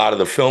 And a lot of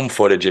the film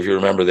footage, if you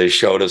remember, they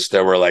showed us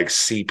there were like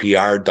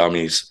CPR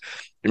dummies.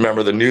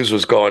 Remember, the news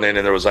was going in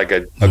and there was like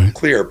a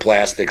clear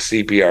plastic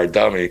CPR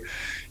dummy.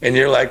 And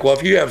you're like, well,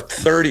 if you have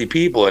 30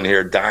 people in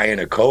here dying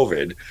of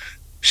COVID,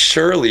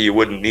 surely you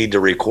wouldn't need to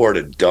record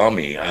a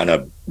dummy on a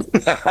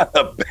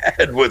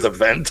bed with a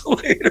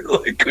ventilator.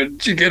 Like,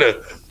 couldn't you get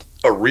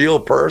a real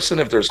person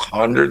if there's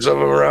hundreds of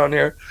them around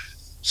here?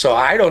 So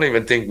I don't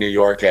even think New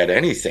York had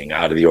anything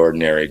out of the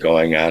ordinary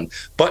going on,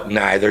 but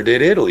neither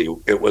did Italy.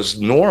 It was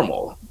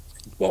normal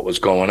what was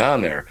going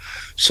on there.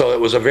 So it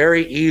was a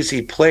very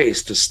easy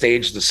place to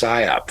stage the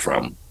PSYOP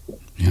from.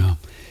 Yeah.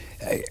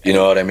 You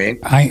know what I mean?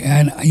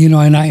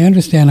 And I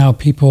understand how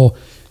people,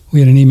 we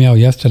had an email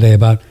yesterday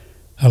about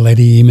a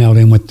lady emailed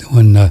in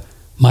when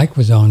Mike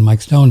was on,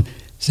 Mike Stone,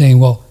 saying,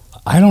 well,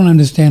 I don't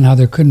understand how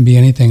there couldn't be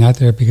anything out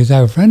there because I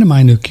have a friend of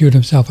mine who cured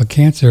himself of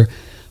cancer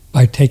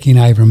by taking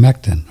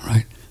ivermectin,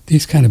 right?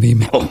 These kind of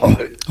emails,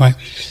 right?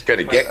 Going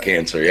to get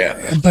cancer,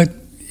 yeah. But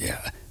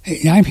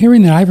I'm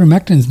hearing that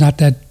ivermectin's not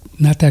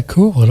that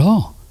cool at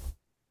all.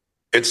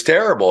 It's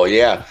terrible,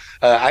 yeah.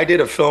 I did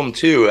a film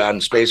too on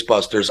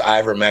Spacebusters,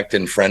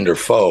 Ivermectin, Friend or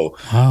Foe.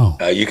 Wow.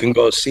 You can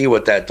go see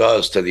what that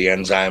does to the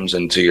enzymes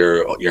and to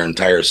your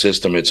entire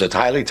system. It's a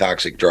highly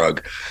toxic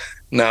drug.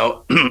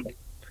 Now,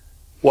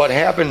 what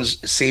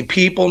happens? See,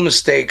 people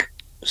mistake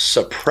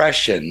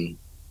suppression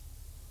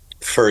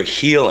for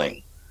healing.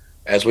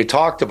 As we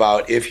talked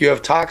about, if you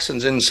have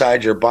toxins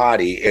inside your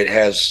body, it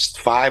has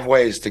 5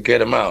 ways to get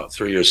them out: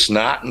 through your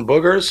snot and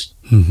boogers,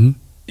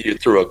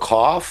 through a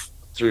cough,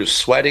 through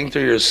sweating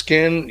through your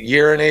skin,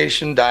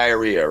 urination,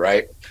 diarrhea,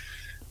 right?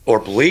 Or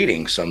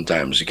bleeding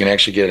sometimes. You can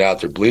actually get it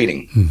out through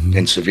bleeding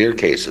in severe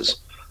cases.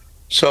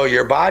 So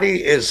your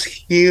body is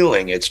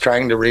healing. It's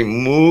trying to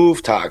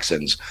remove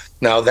toxins.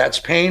 Now, that's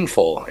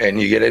painful,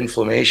 and you get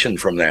inflammation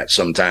from that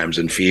sometimes,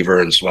 and fever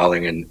and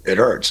swelling, and it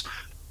hurts.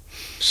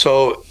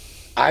 So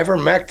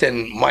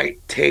ivermectin might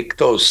take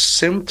those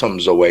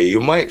symptoms away. You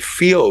might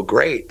feel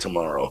great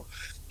tomorrow,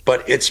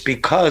 but it's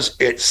because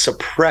it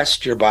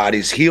suppressed your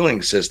body's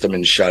healing system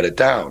and shut it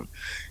down.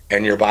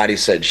 And your body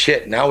said,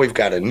 shit, now we've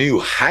got a new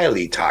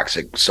highly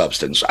toxic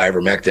substance.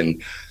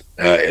 Ivermectin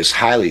is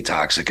highly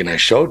toxic. And I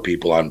showed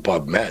people on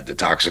PubMed the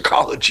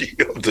toxicology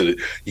of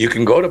you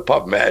can go to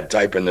PubMed,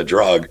 type in the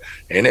drug,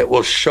 and it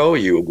will show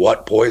you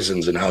what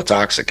poisons and how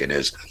toxic it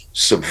is.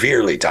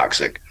 Severely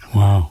toxic.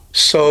 Wow.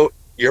 So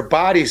your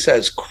body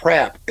says,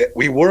 crap,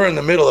 we were in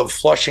the middle of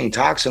flushing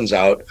toxins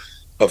out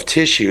of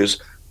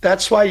tissues.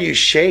 That's why you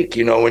shake.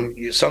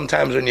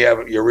 Sometimes when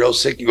you're real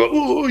sick, you go,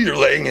 ooh, you're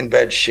laying in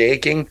bed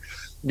shaking.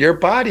 Your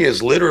body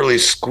is literally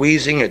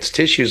squeezing its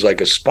tissues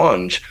like a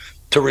sponge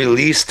to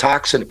release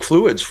toxic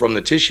fluids from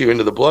the tissue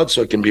into the blood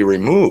so it can be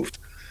removed.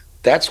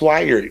 That's why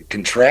you're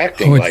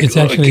contracting. It's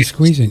actually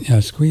squeezing.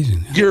 Yeah,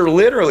 squeezing. Yeah. You're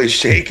literally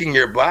shaking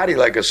your body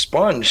like a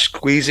sponge,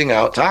 squeezing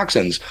out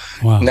toxins.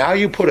 Wow. Now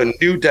you put a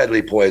new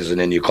deadly poison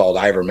in you called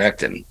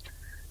ivermectin,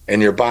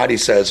 and your body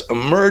says,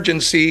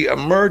 emergency,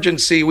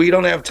 emergency. We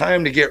don't have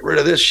time to get rid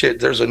of this shit.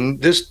 This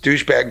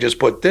douchebag just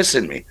put this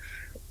in me.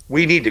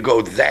 We need to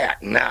go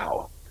that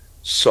now.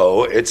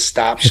 So it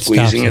stops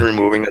squeezing and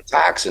removing the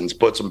toxins,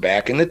 puts them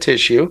back in the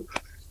tissue,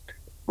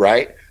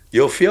 right?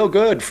 You'll feel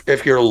good.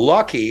 If you're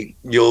lucky,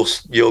 you'll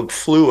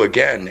flu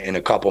again in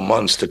a couple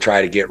months to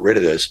try to get rid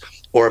of this.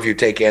 Or if you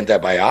take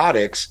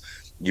antibiotics,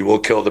 you will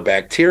kill the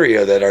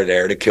bacteria that are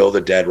there to kill the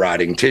dead,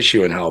 rotting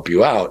tissue and help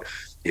you out.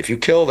 If you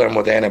kill them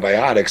with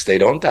antibiotics, they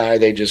don't die.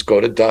 They just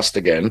go to dust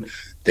again.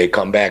 They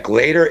come back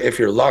later if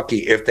you're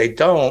lucky. If they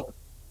don't,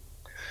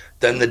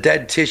 then the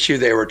dead tissue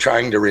they were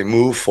trying to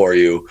remove for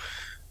you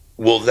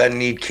will then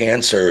need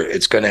cancer.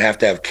 It's going to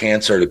have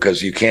cancer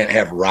because you can't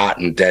have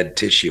rotten dead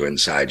tissue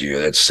inside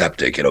you. That's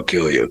septic. It'll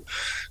kill you.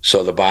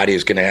 So the body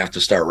is going to have to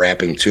start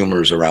wrapping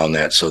tumors around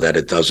that so that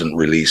it doesn't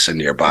release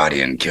into your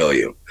body and kill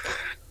you.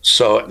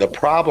 So the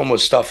problem with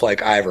stuff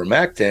like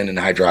ivermectin and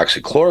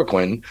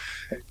hydroxychloroquine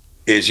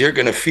is you're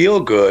going to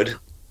feel good,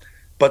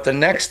 but the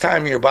next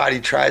time your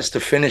body tries to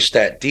finish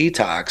that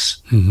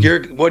detox,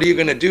 what are you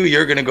going to do?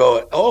 You're going to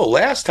go, oh,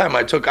 last time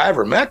I took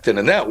ivermectin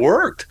and that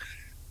worked.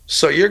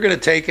 So you're going to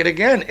take it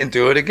again and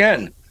do it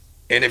again.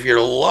 And if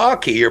you're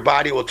lucky, your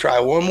body will try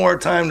one more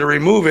time to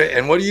remove it.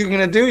 And what are you going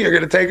to do? You're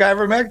going to take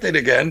ivermectin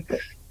again.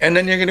 And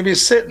then you're going to be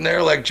sitting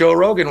there like Joe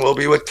Rogan will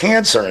be with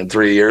cancer in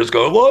 3 years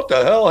going, what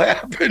the hell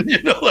happened?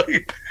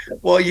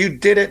 Well, you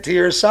did it to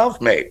yourself,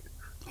 mate.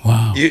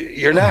 Wow.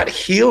 You're not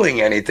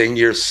healing anything.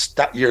 You're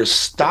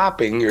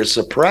stopping, you're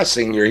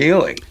suppressing your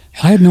healing.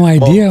 I had no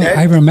idea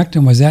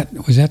ivermectin was that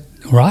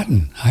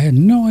Rotten. I had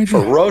no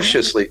idea.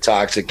 Ferociously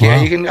toxic. Wow.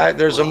 Yeah, you can.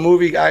 There's a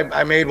movie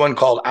I made one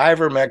called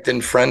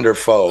Ivermectin: Friend or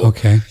Foe.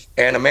 Okay.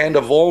 And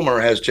Amanda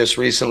Vollmer has just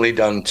recently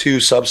done 2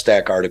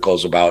 Substack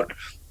articles about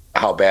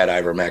how bad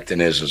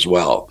ivermectin is as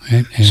well.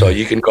 And So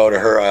you can go to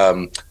her.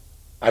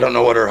 I don't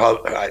know what her.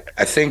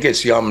 I think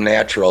it's Yum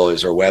Natural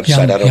is her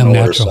website. I don't Yum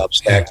know Natural. what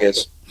her Substack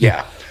is.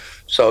 Yeah.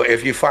 So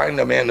if you find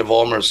Amanda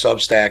Vollmer's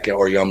Substack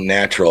or Yum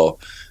Natural,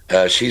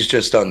 she's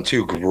just done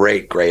 2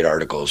 great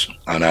articles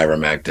on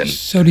ivermectin.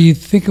 So do you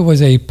think it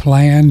was a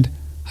planned,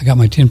 I got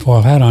my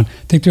tinfoil hat on,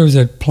 think there was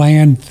a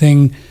planned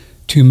thing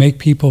to make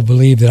people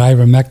believe that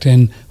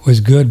ivermectin was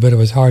good, but it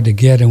was hard to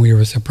get and we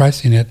were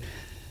suppressing it?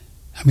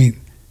 I mean,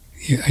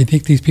 I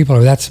think these people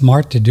are that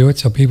smart to do it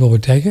so people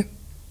would take it?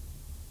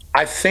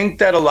 I think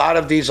that a lot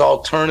of these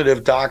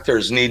alternative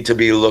doctors need to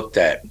be looked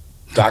at.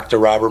 Dr.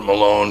 Robert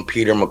Malone,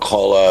 Peter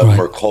McCullough, Right.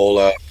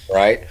 Mercola,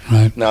 right?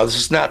 Right. Now, this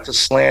is not to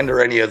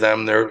slander any of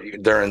them.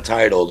 They're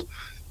entitled.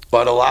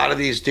 But a lot of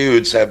these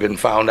dudes have been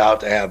found out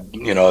to have,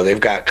 they've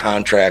got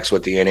contracts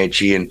with the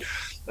NHE, and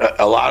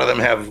a lot of them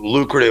have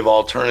lucrative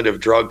alternative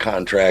drug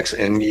contracts,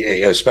 and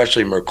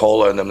especially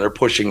Mercola and them, they're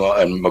pushing,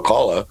 and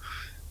McCullough,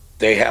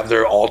 they have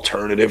their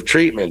alternative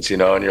treatments, and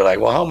you're like,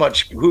 well, how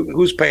much,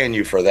 who's paying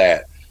you for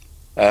that?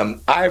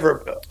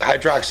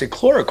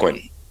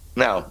 Hydroxychloroquine.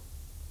 Now,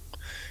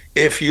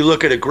 if you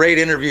look at a great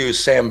interview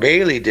Sam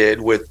Bailey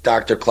did with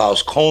Dr.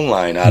 Klaus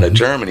Kohnlein out of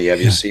Germany,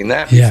 have you seen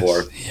that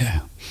before?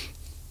 Yeah.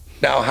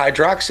 Now,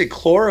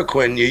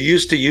 hydroxychloroquine, you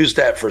used to use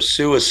that for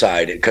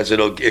suicide because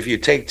if you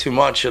take too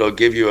much, it'll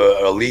give you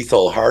a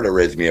lethal heart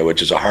arrhythmia,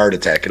 which is a heart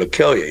attack. It'll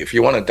kill you. If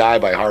you want to die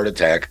by heart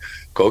attack,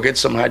 go get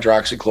some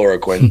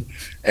hydroxychloroquine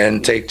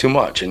and take too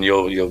much, and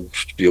you'll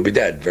be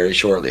dead very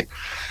shortly.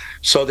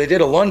 So they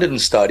did a London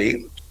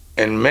study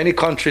in many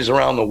countries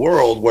around the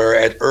world where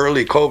at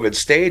early COVID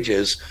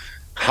stages,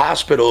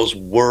 hospitals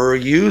were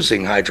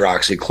using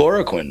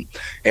hydroxychloroquine.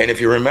 And if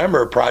you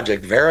remember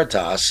Project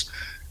Veritas,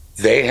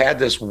 they had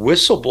this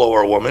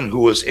whistleblower woman who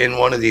was in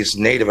one of these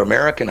Native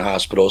American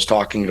hospitals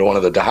talking to one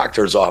of the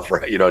doctors off,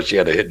 she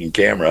had a hidden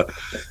camera.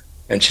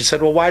 And she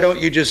said, well, why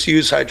don't you just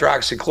use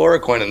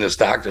hydroxychloroquine? And this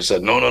doctor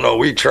said, no,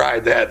 we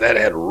tried that. That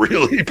had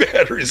really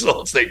bad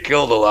results. They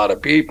killed a lot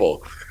of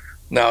people.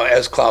 Now,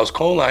 as Klaus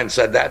Kohnlein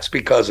said, that's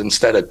because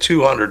instead of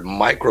 200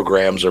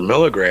 micrograms or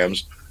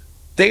milligrams,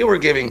 they were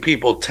giving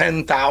people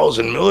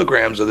 10,000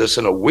 milligrams of this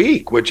in a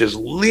week, which is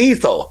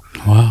lethal.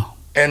 Wow.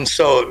 And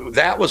so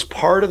that was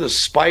part of the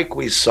spike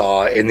we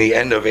saw in the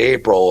end of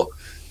April.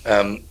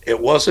 It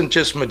wasn't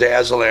just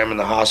midazolam in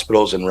the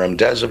hospitals and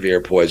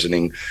remdesivir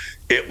poisoning.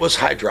 It was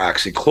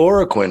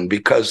hydroxychloroquine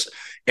because,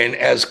 and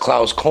as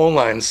Klaus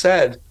Kohnlein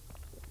said,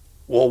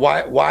 well,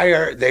 why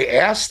are they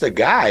asked the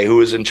guy who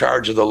was in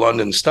charge of the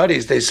London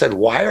studies, they said,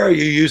 why are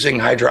you using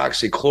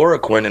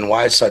hydroxychloroquine and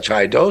why such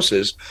high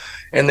doses?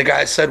 And the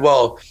guy said,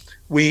 well,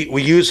 we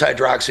use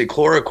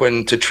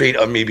hydroxychloroquine to treat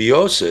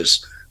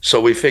amoebiosis.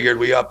 So we figured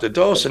we upped the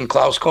dose. And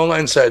Klaus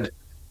Kohnlein said,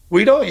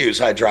 we don't use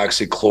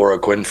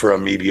hydroxychloroquine for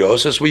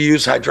amoebiosis. We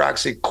use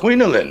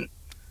hydroxyquinoline.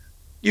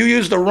 You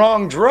used the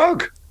wrong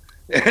drug.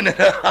 And at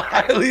a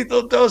high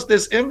lethal dose,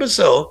 this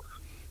imbecile,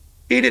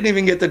 he didn't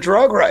even get the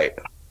drug right.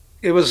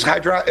 It's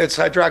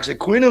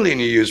hydroxyquinoline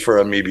you use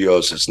for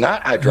amoebiosis,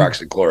 not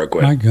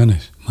hydroxychloroquine. My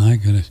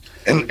goodness.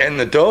 And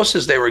the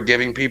doses they were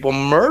giving people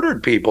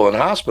murdered people in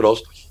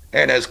hospitals.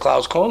 And as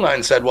Klaus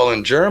Kohnlein said, well,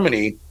 in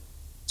Germany,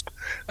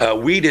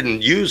 we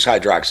didn't use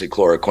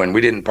hydroxychloroquine.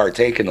 We didn't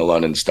partake in the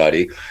London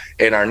study.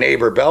 And our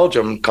neighbor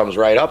Belgium comes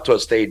right up to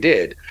us. They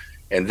did.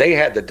 And they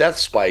had the death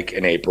spike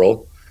in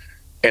April.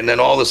 And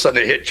then all of a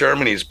sudden it hit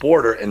Germany's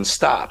border and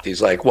stopped.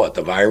 He's like, what,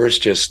 the virus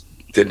just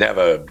didn't have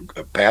a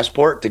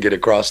passport to get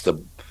across the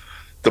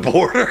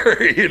border?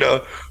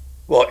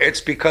 Well,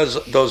 it's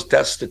because those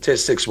death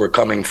statistics were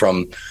coming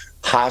from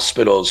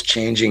hospitals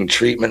changing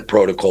treatment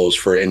protocols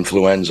for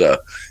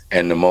influenza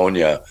and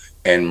pneumonia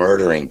and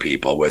murdering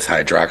people with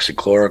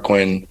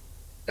hydroxychloroquine,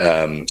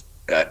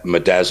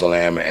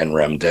 midazolam, and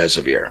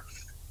remdesivir,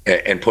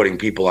 and putting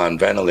people on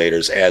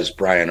ventilators. As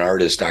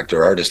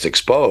Dr. Artist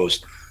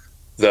exposed,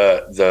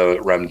 the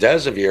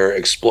remdesivir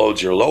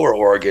explodes your lower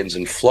organs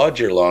and floods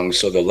your lungs.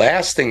 So the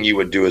last thing you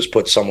would do is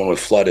put someone with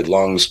flooded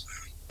lungs,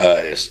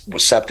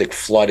 septic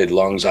flooded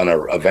lungs on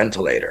a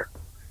ventilator.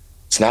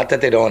 It's not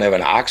that they don't have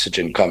an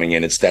oxygen coming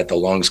in. It's that the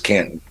lungs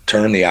can't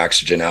turn the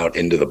oxygen out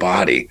into the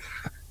body.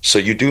 So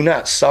you do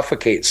not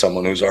suffocate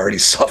someone who's already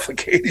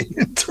suffocating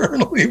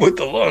internally with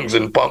the lungs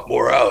and pump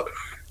more out.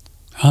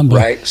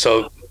 Right?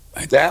 So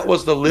that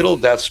was the little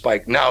death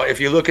spike. Now, if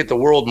you look at the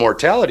world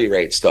mortality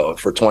rates, though,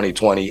 for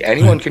 2020,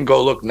 anyone can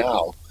go look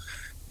now.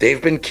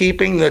 They've been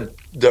keeping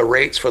the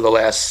rates for the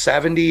last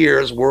 70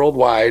 years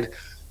worldwide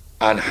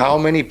on how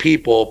many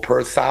people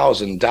per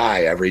 1,000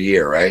 die every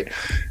year, right?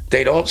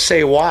 They don't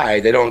say why.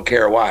 They don't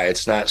care why.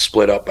 It's not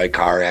split up by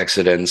car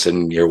accidents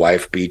and your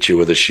wife beat you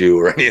with a shoe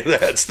or any of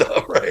that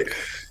stuff, right?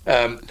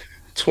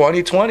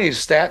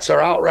 2020's stats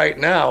are out right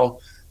now.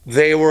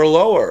 They were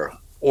lower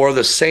or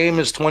the same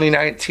as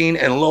 2019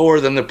 and lower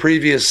than the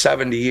previous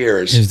 70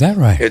 years. Is that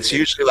right? It's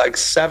usually like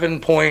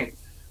 7.6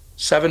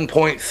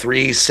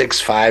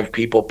 7.365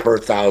 people per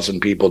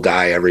 1,000 people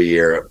die every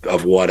year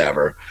of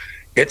whatever.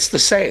 It's the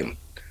same.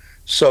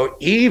 So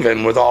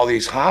even with all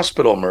these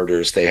hospital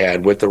murders they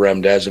had with the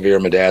remdesivir,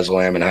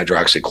 midazolam, and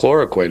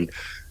hydroxychloroquine,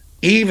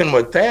 even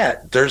with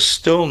that, there's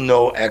still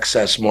no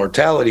excess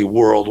mortality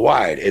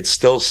worldwide. It's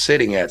still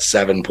sitting at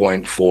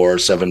 7.4,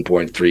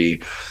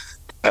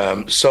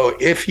 7.3. So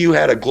if you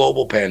had a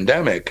global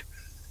pandemic,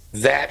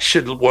 that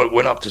should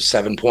went up to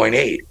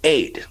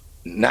 7.8.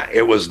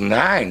 It was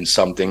 9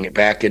 something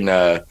back in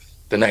the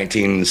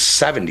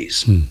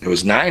 1970s. It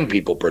was 9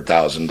 people per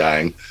 1,000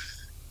 dying.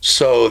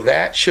 So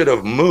that should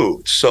have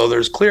moved. So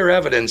there's clear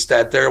evidence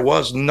that there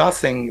was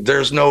nothing.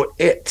 There's no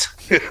it.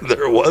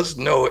 There was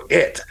no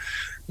it.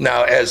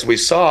 Now, as we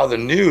saw, the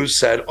news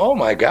said, oh,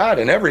 my God,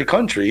 in every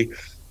country,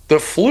 the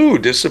flu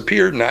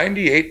disappeared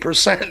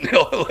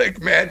 98%,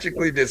 like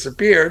magically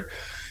disappeared.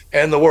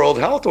 And the World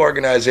Health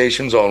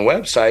Organization's own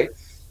website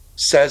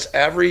says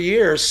every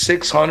year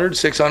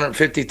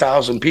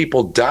 650,000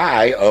 people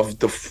die of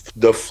the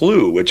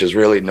flu, which is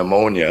really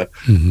pneumonia.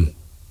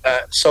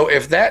 So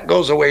if that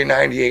goes away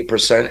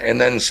 98%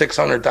 and then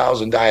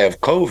 600,000 die of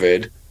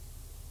COVID,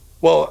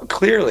 well,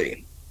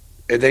 clearly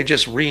they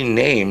just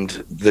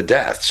renamed the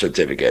death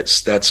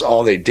certificates. That's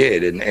all they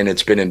did. And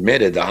it's been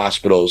admitted the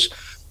hospitals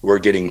were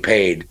getting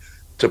paid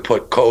to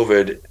put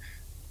COVID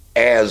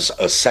as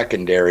a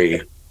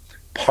secondary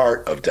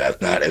part of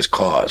death, not as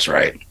cause,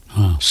 right?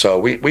 Huh. So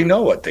we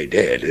know what they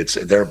did.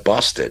 They're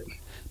busted.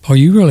 Oh,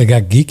 you really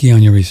got geeky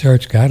on your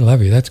research. God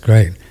love you. That's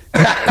great.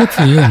 Good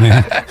for you,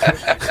 man.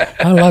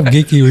 I love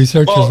geeky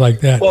researchers like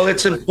that. Well,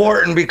 it's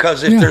important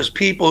because if there's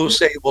people who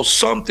say, well,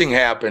 something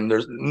happened,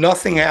 there's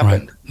nothing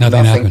happened. Right.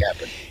 Nothing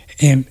happened.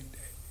 And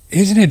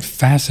isn't it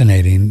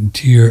fascinating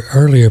to your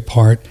earlier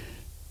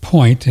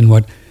point and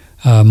what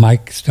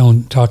Mike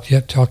Stone talked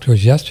to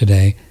us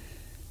yesterday,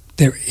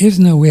 there is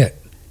no it.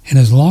 And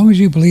as long as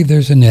you believe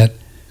there's an it,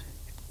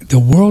 the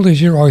world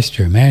is your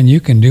oyster, man. You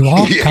can do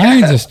all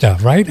kinds of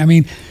stuff, right? I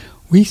mean,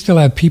 we still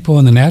have people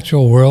in the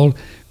natural world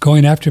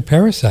going after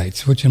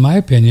parasites, which in my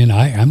opinion,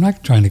 I'm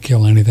not trying to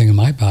kill anything in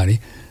my body.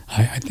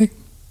 I think,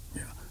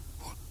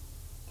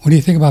 what do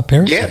you think about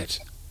parasites?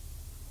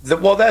 Yeah.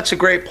 Well, that's a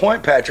great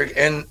point, Patrick.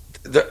 And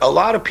a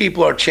lot of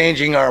people are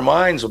changing our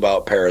minds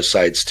about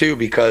parasites too,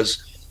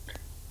 because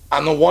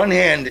on the one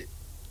hand,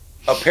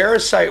 a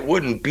parasite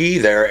wouldn't be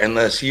there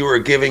unless you were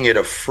giving it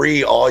a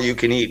free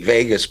all-you-can-eat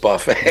Vegas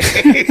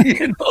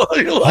buffet.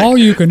 All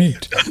you can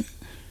eat.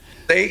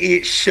 They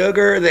eat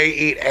sugar, they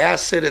eat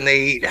acid, and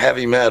they eat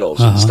heavy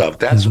metals and stuff.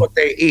 That's what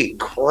they eat,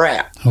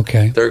 crap.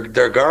 Okay.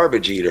 They're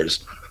garbage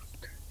eaters.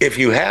 If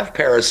you have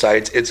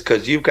parasites, it's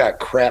because you've got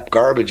crap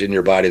garbage in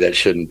your body that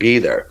shouldn't be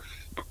there.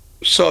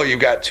 So you've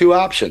got 2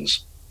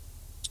 options.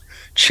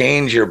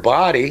 Change your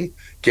body,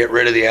 get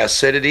rid of the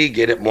acidity,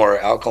 get it more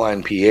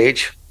alkaline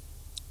pH,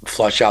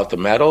 flush out the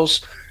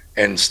metals,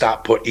 and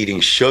stop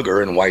eating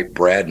sugar and white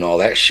bread and all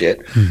that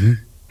shit.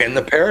 And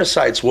the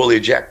parasites will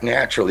eject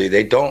naturally.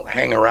 They don't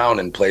hang around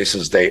in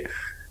places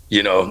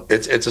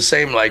it's the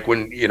same like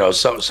when,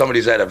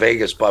 somebody's at a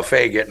Vegas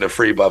buffet getting a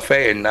free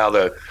buffet and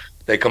now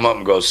they come up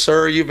and go,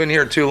 sir, you've been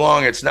here too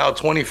long. It's now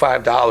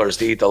 $25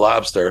 to eat the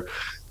lobster.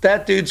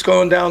 That dude's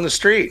going down the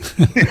street.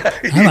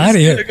 I'm out of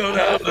here. He's going to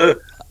go down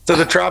to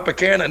the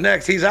Tropicana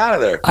next. He's out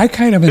of there. I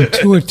kind of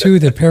intuit too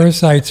that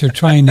parasites are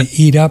trying to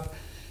eat up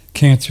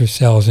cancer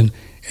cells and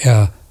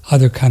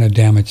other kind of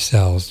damaged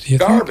cells. Do you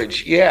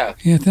Garbage, think? Yeah.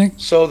 You think?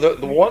 So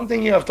the one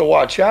thing you have to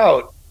watch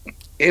out,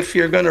 if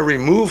you're going to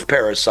remove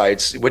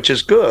parasites, which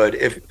is good,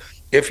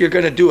 if you're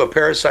going to do a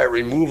parasite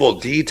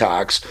removal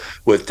detox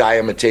with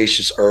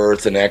diatomaceous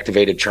earth and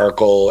activated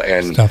charcoal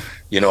and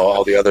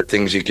all the other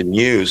things you can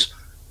use,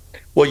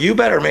 well, you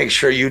better make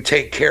sure you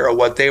take care of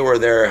what they were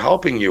there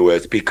helping you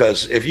with,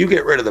 because if you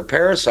get rid of the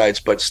parasites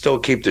but still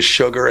keep the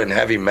sugar and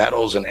heavy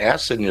metals and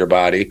acid in your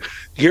body,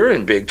 you're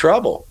in big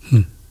trouble.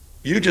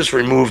 You just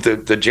removed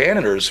the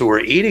janitors who were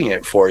eating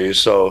it for you.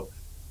 So,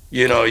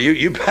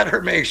 you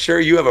better make sure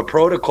you have a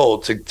protocol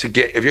to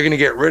get, if you're going to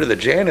get rid of the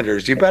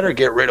janitors, you better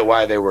get rid of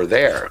why they were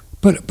there.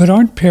 But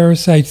aren't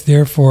parasites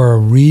there for a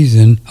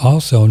reason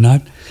also,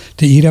 not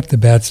to eat up the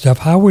bad stuff?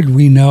 How would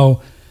we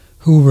know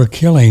who we're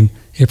killing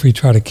if we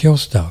try to kill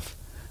stuff?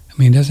 I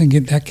mean, doesn't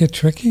that get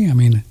tricky? I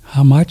mean,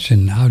 how much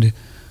and how do...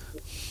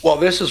 Well,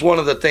 this is one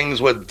of the things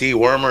with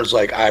dewormers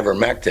like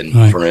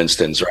ivermectin, for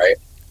instance, right?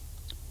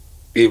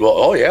 People,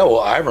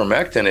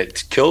 ivermectin,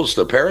 it kills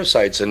the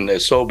parasites and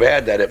it's so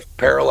bad that it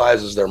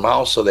paralyzes their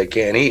mouth so they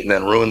can't eat and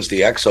then ruins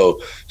the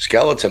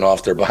exoskeleton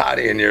off their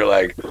body. And you're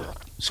like,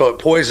 so it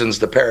poisons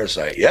the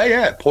parasite.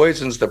 Yeah, it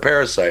poisons the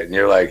parasite. And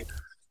you're like,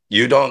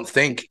 you don't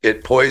think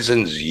it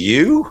poisons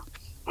you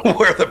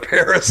where the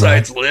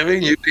parasite's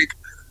living? You think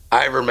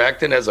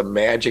ivermectin has a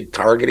magic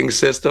targeting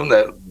system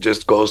that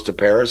just goes to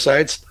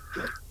parasites?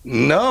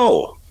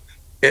 No,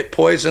 it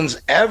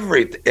poisons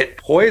everything. It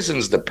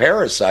poisons the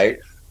parasite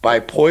by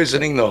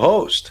poisoning the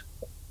host.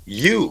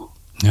 You.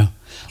 Yeah.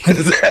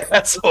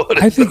 That's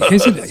what I think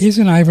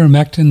isn't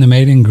ivermectin the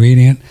main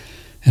ingredient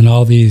in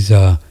all these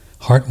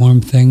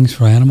heartworm things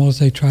for animals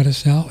they try to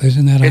sell.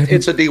 Isn't that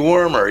it's a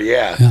dewormer,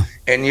 yeah.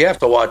 And you have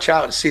to watch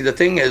out. See, the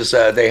thing is,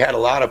 they had a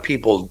lot of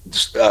people.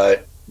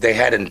 They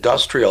had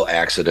industrial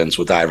accidents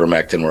with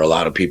ivermectin where a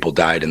lot of people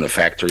died in the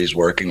factories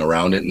working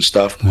around it and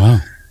stuff. Wow.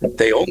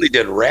 They only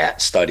did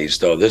rat studies,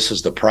 though. This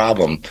is the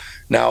problem.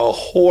 Now, a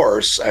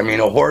horse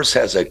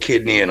has a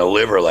kidney and a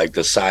liver like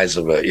the size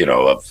of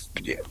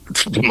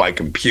my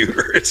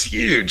computer. It's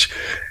huge.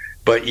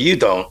 But you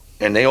don't.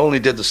 And they only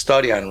did the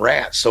study on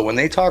rats. So when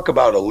they talk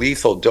about a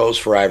lethal dose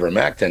for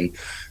ivermectin,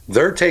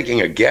 they're taking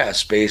a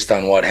guess based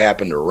on what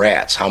happened to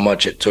rats, how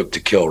much it took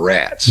to kill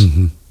rats.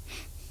 Mm-hmm.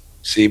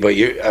 See, but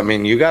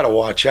you got to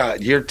watch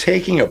out. You're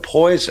taking a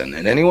poison,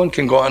 and anyone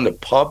can go on to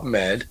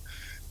PubMed,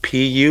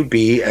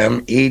 PubMed.com,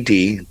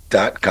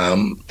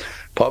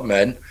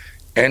 PubMed,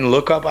 and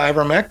look up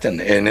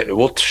ivermectin, and it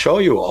will show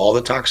you all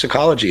the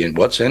toxicology and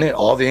what's in it,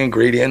 all the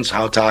ingredients,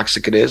 how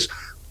toxic it is,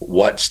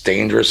 what's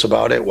dangerous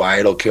about it, why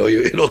it'll kill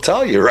you. It'll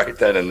tell you right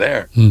then and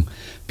there.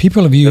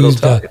 People have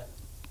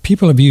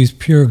used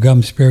pure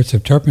gum spirits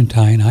of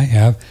turpentine. I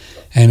have,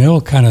 and it'll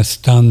kind of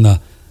stun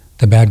the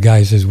bad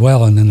guys as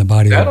well, and then the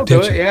body will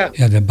ditch them.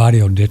 Yeah, the body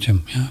will ditch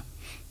them. Yeah.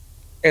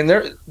 And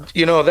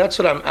that's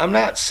what I'm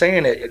not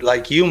saying it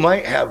like you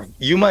might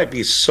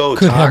be so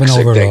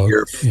toxic that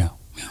you're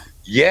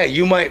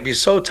you might be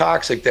so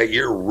toxic that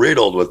you're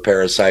riddled with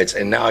parasites,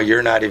 and now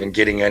you're not even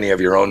getting any of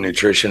your own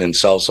nutrition and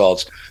cell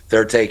salts.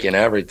 They're taking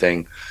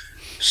everything.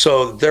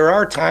 So there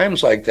are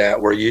times like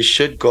that where you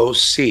should go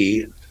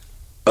see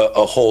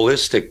a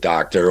holistic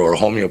doctor or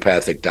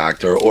homeopathic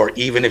doctor, or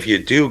even if you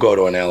do go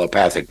to an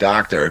allopathic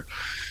doctor,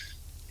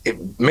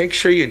 make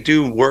sure you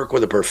do work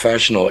with a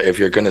professional if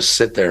you're going to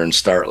sit there and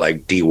start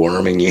like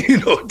deworming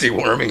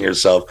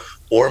yourself,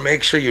 or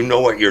make sure you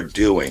know what you're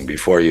doing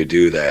before you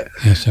do that.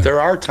 Yes, sir.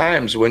 There are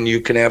times when you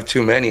can have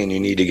too many and you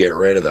need to get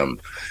rid of them.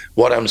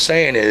 What I'm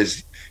saying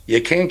is you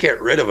can't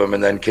get rid of them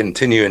and then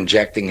continue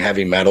injecting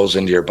heavy metals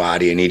into your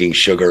body and eating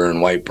sugar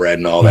and white bread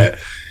and all that,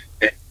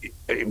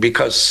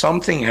 because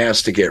something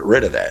has to get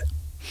rid of that.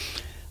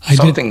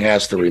 Something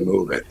has to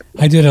remove it.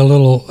 I did a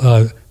little,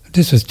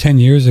 this was 10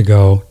 years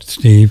ago,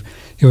 Steve.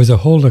 It was a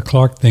Hulda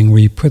Clark thing where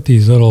you put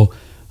these little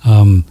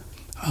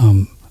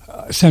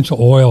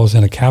essential oils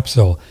in a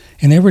capsule,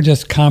 and they were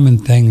just common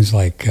things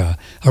like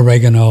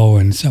oregano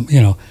and some,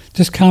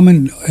 just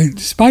common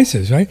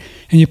spices, right?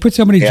 And you put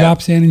somebody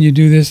drops in and you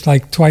do this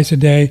like twice a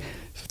day,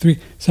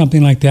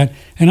 something like that.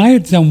 And I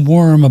had some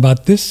worm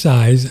about this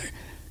size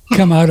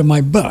come out of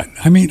my butt.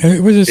 I mean,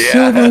 it was a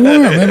silver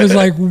worm. It was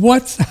like,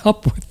 what's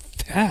up with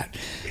that?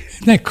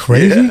 Isn't that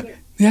crazy?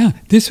 Yeah.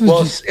 This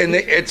was and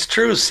it's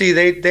true. See,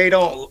 they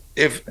don't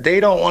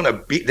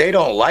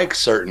like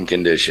certain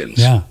conditions.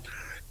 Yeah.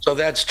 So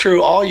that's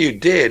true. All you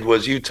did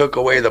was you took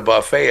away the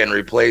buffet and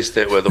replaced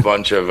it with a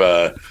bunch of,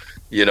 I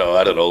don't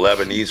know,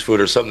 Lebanese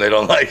food or something they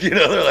don't like. They're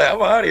like,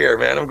 I'm out of here,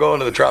 man. I'm going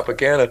to the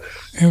Tropicana.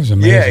 It was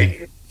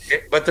amazing. Yeah,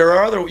 but there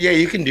are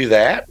you can do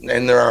that,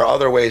 and there are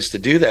other ways to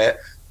do that.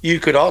 You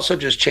could also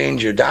just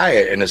change your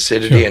diet and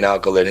acidity and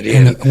alkalinity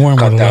and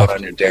cut down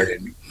on your dairy.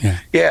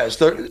 Yeah.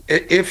 So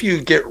if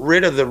you get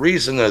rid of the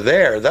reason they're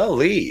there, they'll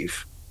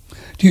leave.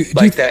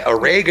 That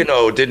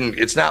oregano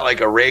it's not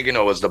like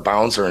oregano was the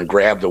bouncer and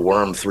grabbed a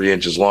worm 3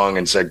 inches long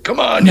and said, come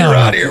on, you're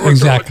out of here.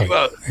 Exactly.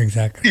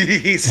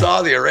 He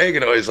saw the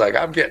oregano. He's like,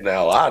 I'm getting the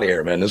hell out of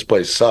here, man. This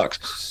place sucks.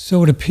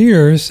 So it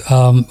appears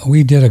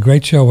we did a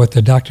great show with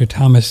the Dr.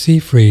 Thomas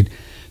Seyfried,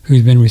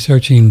 who's been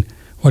researching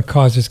what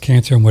causes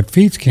cancer and what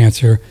feeds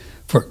cancer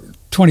for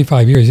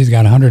 25 years. He's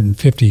got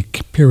 150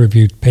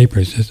 peer-reviewed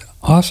papers. He's an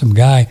awesome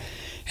guy.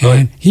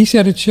 And he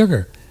said it's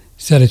sugar.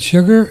 And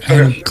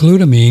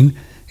glutamine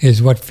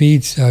is what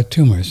feeds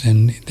tumors.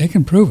 And they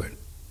can prove it.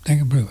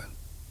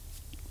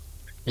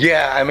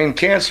 Yeah, I mean,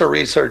 cancer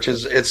research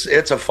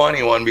it's a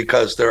funny one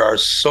because there are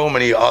so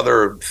many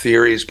other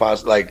theories.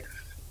 Like,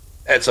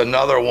 it's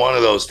another one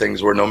of those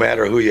things where no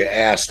matter who you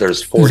ask,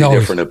 there's 40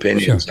 different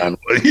opinions on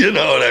you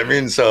know what I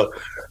mean? So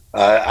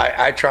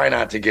I try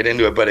not to get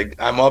into it, but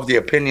I'm of the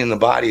opinion the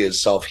body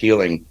is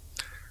self-healing.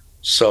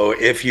 So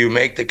if you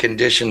make the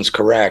conditions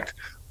correct,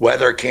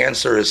 whether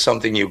cancer is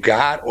something you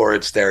got or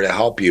it's there to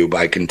help you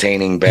by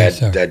containing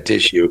dead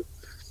tissue,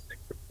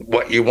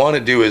 what you want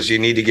to do is you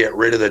need to get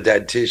rid of the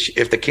dead tissue.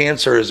 If the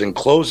cancer is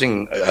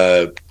enclosing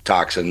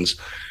toxins,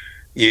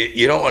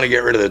 you don't want to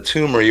get rid of the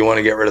tumor. You want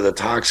to get rid of the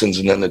toxins,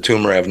 and then the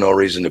tumor have no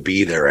reason to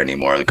be there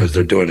anymore because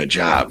they're doing a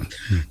job.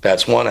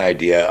 That's one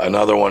idea.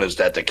 Another one is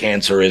that the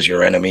cancer is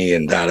your enemy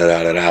and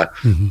da-da-da-da-da.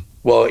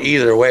 Well,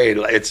 either way,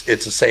 it's the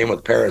same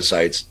with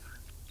parasites.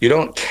 You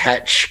don't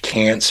catch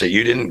cancer.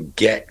 You didn't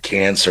get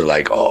cancer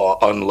like, oh,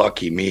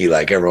 unlucky me,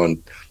 like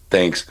everyone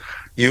thinks.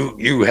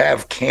 You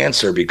have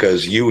cancer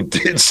because you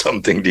did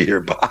something to your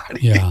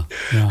body. Yeah.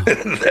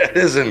 That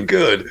isn't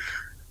good.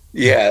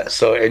 Yeah,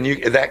 so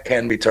that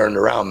can be turned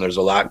around. There's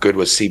a lot good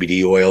with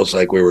CBD oils,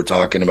 like we were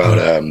talking about.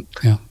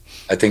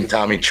 I think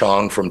Tommy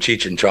Chong from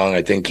Cheech and Chong,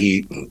 I think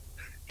he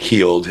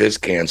healed his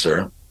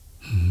cancer.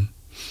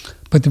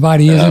 But the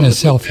body is in a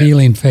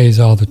self-healing phase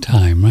all the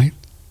time, right?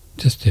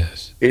 Just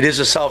is. It is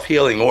a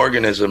self-healing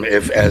organism.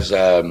 If, as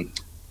I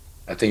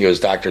think it was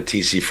Dr.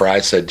 T.C.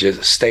 Fry said,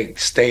 just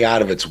stay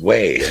out of its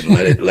way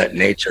and let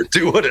nature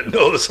do what it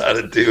knows how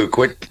to do.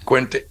 Quit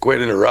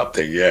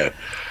interrupting. Yeah.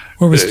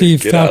 We're with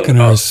Steve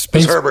Falconer.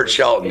 It's Herbert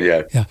Shelton.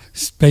 Yeah. Yeah.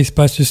 Space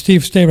Buster.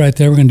 Steve, stay right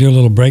there. We're going to do a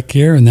little break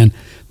here and then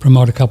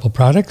promote a couple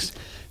products.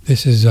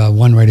 This is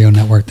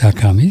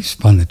OneRadioNetwork.com. He's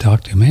fun to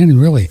talk to, man,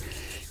 and really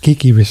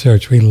geeky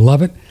research. We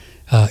love it.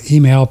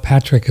 Email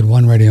Patrick at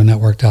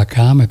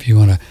OneRadioNetwork.com if you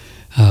want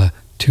to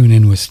tune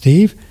in with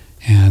Steve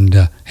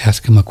and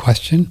ask him a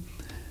question.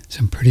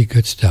 Some pretty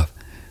good stuff.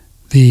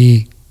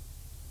 The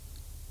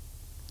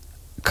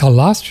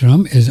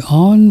colostrum is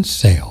on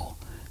sale,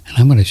 and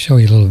I'm going to show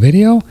you a little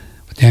video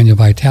with Daniel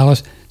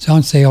Vitalis. It's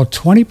on sale,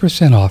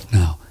 20% off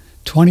now.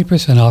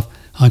 20% off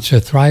on Sir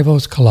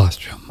Thrivo's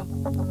colostrum.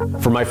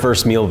 For my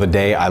first meal of the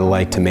day, I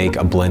like to make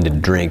a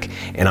blended drink,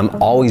 and I'm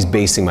always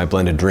basing my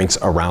blended drinks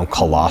around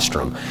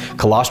colostrum.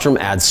 Colostrum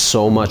adds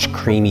so much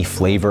creamy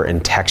flavor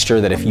and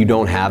texture that if you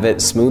don't have it,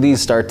 smoothies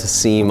start to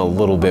seem a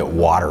little bit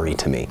watery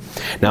to me.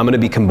 Now I'm going to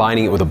be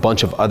combining it with a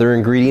bunch of other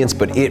ingredients,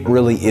 but it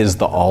really is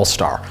the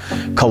all-star.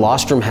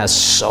 Colostrum has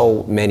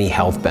so many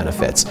health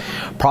benefits.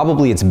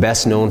 Probably it's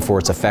best known for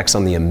its effects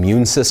on the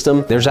immune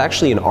system. There's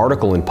actually an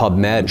article in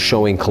PubMed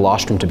showing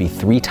colostrum to be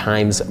 3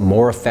 times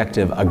more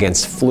effective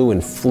against flu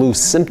and flu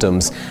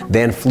symptoms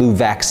than flu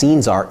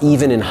vaccines are,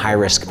 even in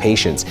high-risk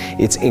patients.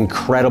 It's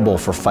incredible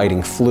for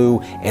fighting flu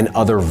and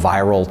other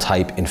viral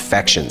type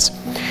infections.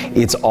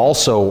 It's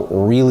also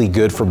really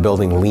good for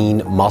building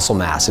lean muscle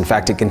mass. In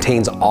fact, it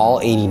contains all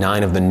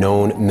 89 of the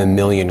known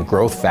mammalian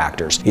growth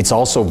factors. It's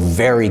also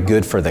very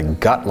good for the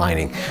gut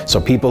lining. So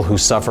people who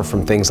suffer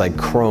from things like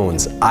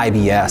Crohn's,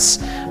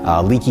 IBS,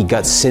 leaky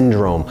gut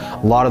syndrome,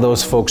 a lot of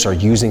those folks are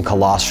using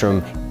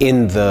colostrum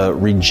in the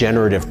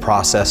regenerative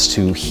process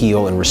to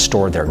heal and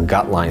restore their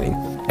gut lining.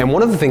 And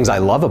one of the things I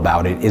love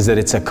about it is that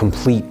it's a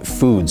complete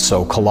food.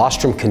 So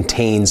colostrum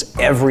contains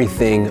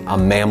everything a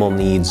mammal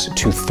needs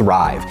to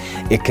thrive.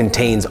 It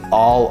contains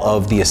all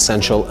of the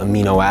essential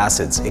amino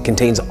acids. It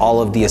contains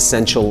all of the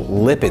essential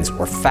lipids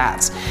or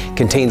fats. It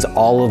contains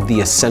all of the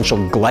essential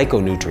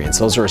glyconutrients.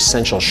 Those are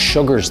essential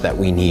sugars that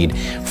we need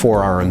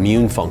for our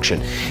immune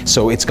function.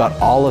 So it's got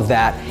all of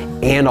that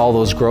and all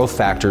those growth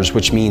factors,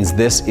 which means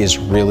this is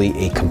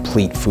really a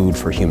complete food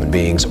for human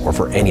beings or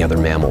for any other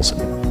mammals.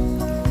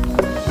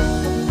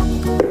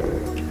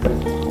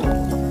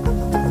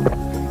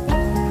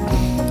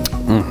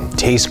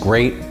 Tastes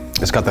great.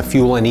 It's got the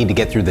fuel I need to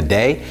get through the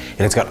day,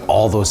 and it's got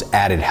all those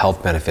added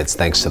health benefits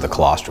thanks to the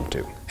colostrum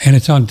tube. And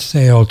it's on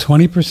sale,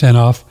 20%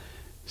 off.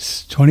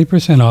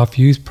 20% off.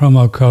 Use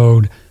promo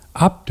code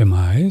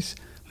OPTIMIZE.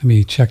 Let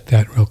me check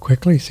that real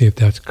quickly, see if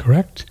that's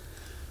correct.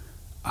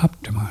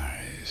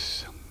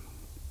 OPTIMIZE.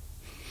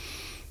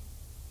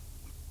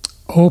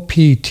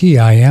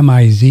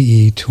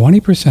 OPTIMIZE,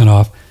 20%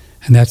 off,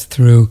 and that's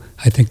through,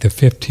 I think, the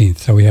 15th.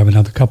 So we have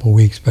another couple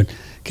weeks, but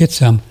get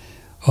some.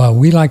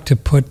 We like to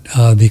put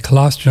the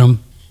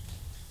colostrum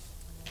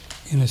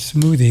in a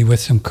smoothie with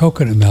some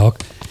coconut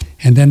milk.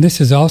 And then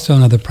this is also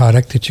another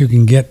product that you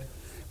can get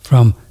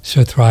from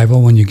Sir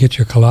Thrival when you get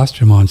your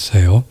colostrum on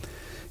sale.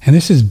 And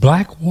this is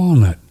black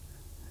walnut.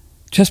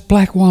 Just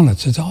black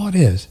walnuts, that's all it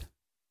is.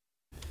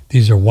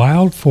 These are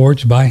wild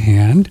forged by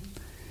hand.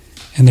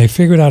 And they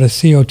figured out a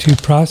CO2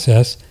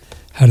 process,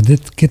 how to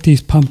get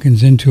these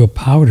pumpkins into a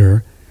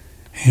powder.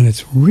 And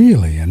it's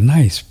really a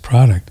nice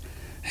product.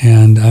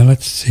 And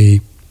let's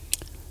see.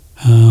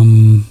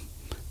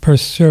 Per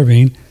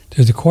serving,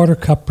 there's a 1/4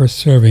 cup per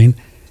serving,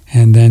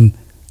 and then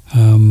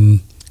a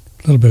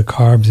little bit of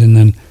carbs, and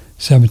then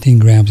 17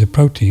 grams of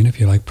protein if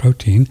you like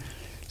protein.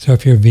 So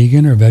if you're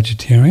vegan or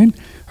vegetarian,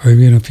 or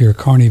even if you're a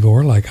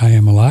carnivore like I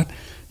am a lot,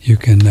 you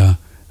can,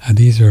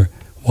 these are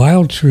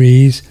wild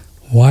trees,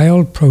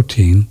 wild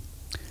protein,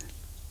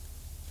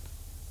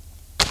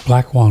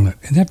 black walnut.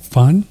 Isn't that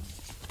fun?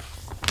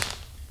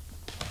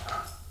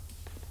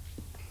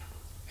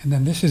 And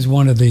then this is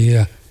one of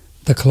the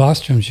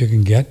colostrums you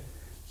can get.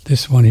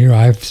 This one here,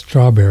 I have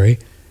strawberry,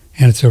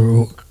 and it's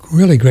a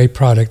really great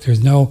product.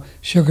 There's no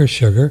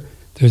sugar.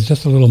 There's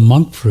just a little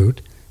monk fruit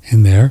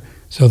in there,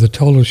 so the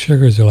total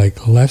sugars are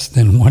like less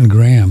than 1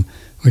 gram,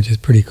 which is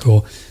pretty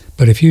cool.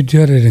 But if you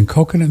did it in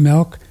coconut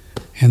milk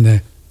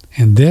and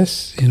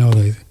this,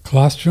 the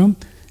colostrum,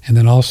 and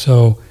then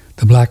also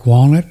the black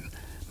walnut,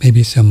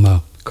 maybe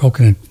some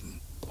coconut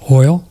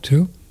oil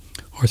too,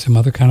 or some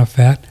other kind of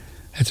fat,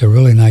 it's a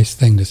really nice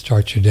thing to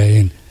start your day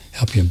and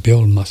help you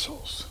build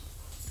muscles.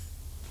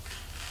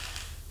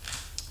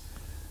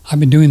 I've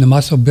been doing the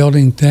muscle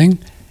building thing,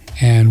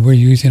 and we're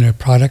using a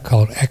product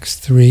called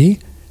X3.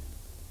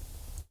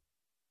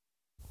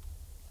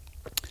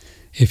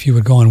 If you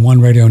would go on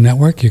One Radio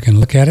Network, you can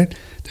look at it.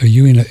 They're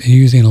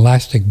using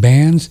elastic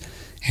bands,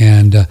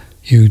 and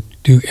you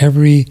do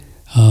every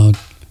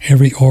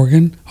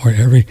organ or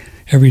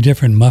every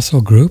different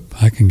muscle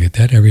group. I can get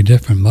that, every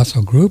different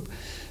muscle group.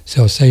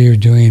 So say you're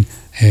doing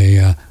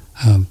a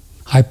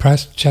high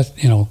press chest,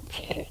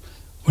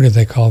 what do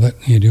they call that?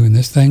 You're doing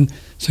this thing.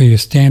 So you're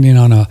standing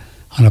on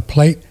a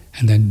plate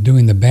and then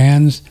doing the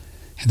bands,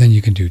 and then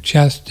you can do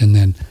chest, and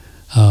then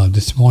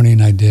this morning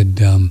I did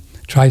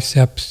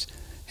triceps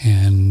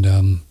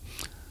and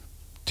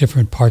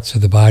different parts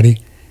of the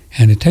body,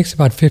 and it takes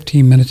about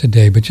 15 minutes a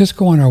day. But just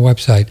go on our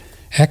website,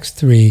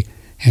 X3,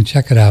 and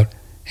check it out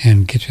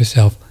and get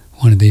yourself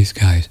one of these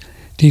guys.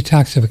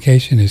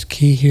 Detoxification is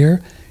key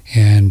here,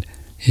 and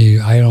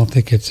I don't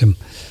think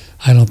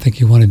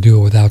you want to do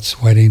it without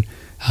sweating.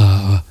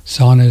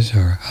 Saunas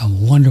are a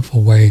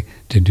wonderful way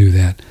to do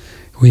that.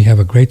 We have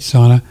a great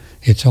sauna.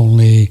 It's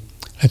only,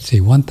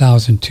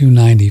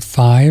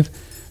 $1,295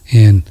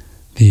 in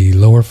the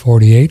lower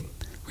 48.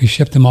 We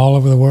ship them all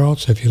over the world.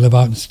 So if you live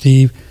out in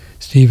Steve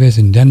is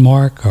in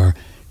Denmark or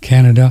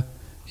Canada,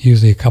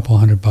 usually a couple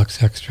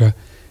 $100 extra.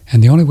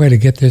 And the only way to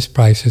get this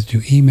price is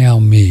to email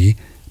me,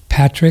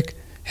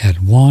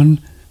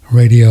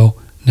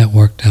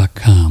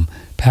 patrick@oneradionetwork.com.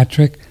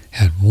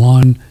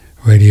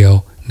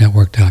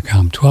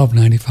 patrick@oneradionetwork.com.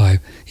 $12.95.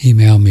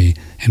 Email me.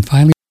 And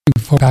finally,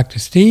 before back to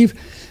Steve,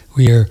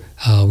 we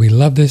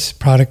love this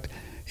product.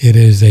 It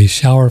is a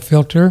shower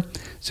filter.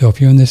 So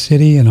if you're in the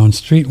city and on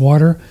street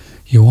water,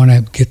 you want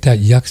to get that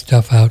yuck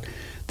stuff out.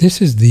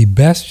 This is the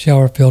best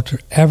shower filter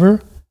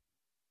ever.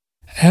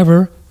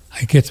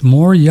 It gets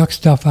more yuck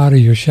stuff out of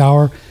your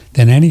shower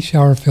than any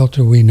shower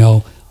filter we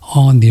know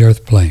on the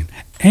earth plane.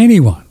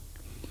 Anyone.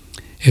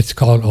 It's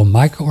called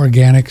Omega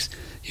Organics.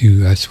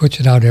 You switch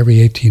it out every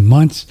 18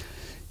 months.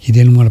 He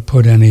didn't want to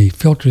put any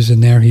filters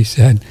in there, he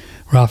said,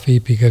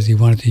 Rafi, because he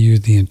wanted to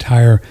use the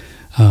entire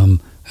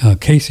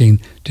casing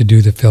to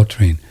do the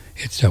filtering.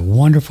 It's a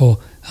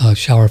wonderful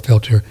shower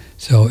filter,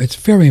 so it's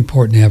very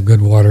important to have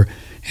good water.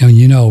 And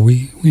we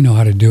know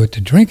how to do it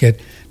to drink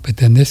it, but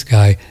then this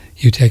guy,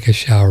 you take a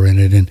shower in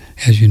it, and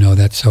as you know,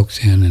 that soaks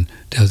in and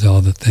does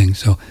all the things.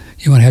 So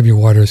you want to have your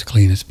water as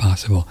clean as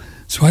possible.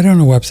 It's right on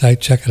our website.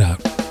 Check it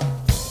out.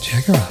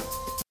 Check her out.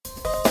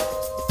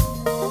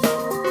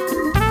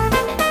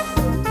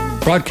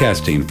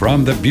 Broadcasting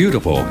from the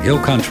beautiful Hill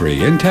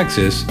Country in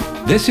Texas,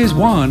 this is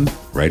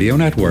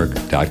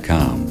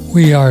OneRadioNetwork.com.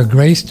 We are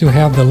graced to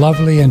have the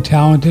lovely and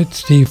talented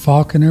Steve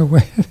Falconer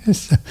with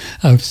us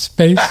of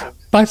Space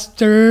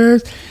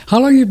Busters.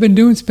 How long have you been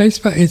doing Space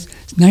Busters?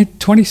 It's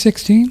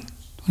 2016?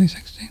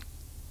 2016?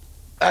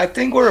 I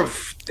think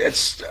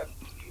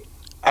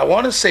I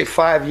want to say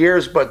 5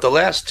 years, but the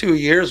last 2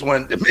 years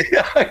went, it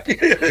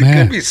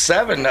could be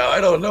 7 now.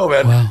 I don't know,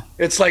 man. Wow.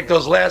 It's like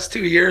those last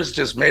 2 years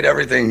just made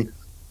everything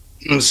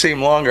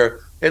seem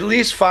longer. At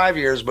least 5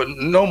 years, but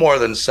no more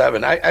than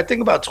 7. I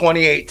think about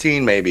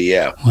 2018 maybe,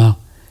 yeah. Wow.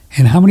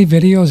 And how many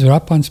videos are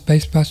up on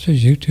Space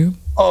Busters YouTube?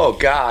 Oh,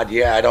 God,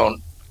 yeah,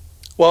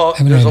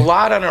 there's a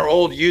lot on our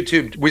old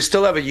YouTube. We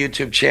still have a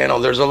YouTube channel.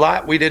 There's a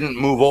lot we didn't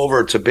move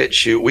over to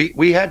BitChute.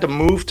 We had to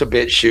move to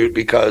BitChute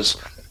because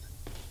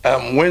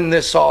when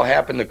this all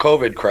happened, the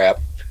COVID crap,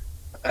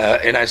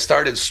 and I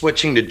started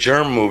switching to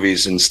germ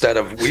movies instead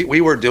of,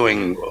 we were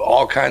doing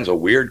all kinds of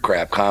weird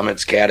crap,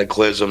 comets,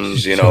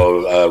 cataclysms,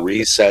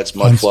 resets,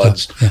 mud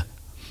floods,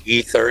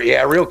 ether.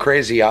 Yeah, real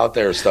crazy out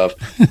there stuff.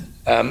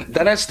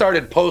 Then I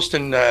started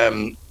posting,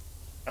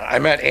 I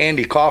met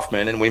Andy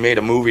Kaufman and we made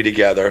a movie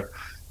together,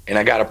 and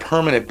I got a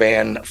permanent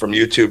ban from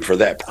YouTube for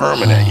that.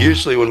 Permanent.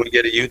 Usually when we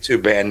get a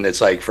YouTube ban,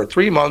 it's like for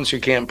 3 months you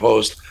can't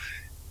post.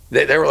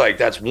 They were like,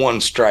 that's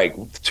one strike,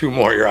 2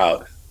 more, you're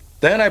out.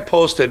 Then I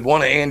posted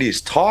one of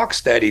Andy's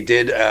talks that he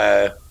did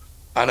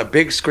on a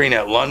big screen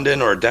at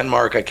London or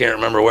Denmark, I can't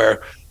remember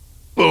where.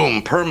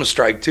 Boom,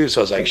 perma-strike too. So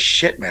I was like,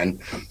 shit, man.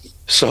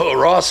 So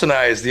Ross and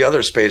I, as the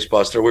other Space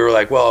Buster, we were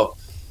like, well,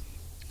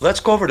 let's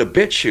go over to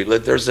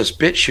BitChute. There's this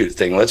BitChute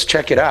thing. Let's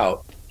check it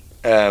out.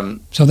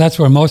 So that's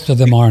where most of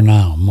them are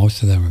now.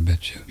 Most of them are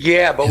BitChute.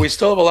 Yeah, but we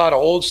still have a lot of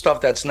old stuff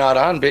that's not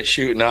on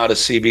BitChute and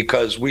Odyssey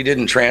because we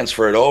didn't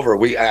transfer it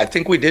over. I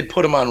think we did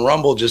put them on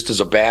Rumble just as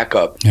a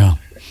backup. Yeah.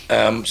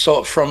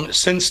 So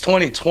since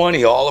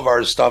 2020, all of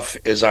our stuff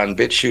is on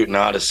BitChute and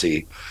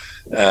Odyssey.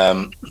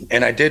 And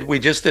we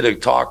just did a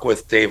talk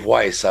with Dave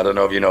Weiss. I don't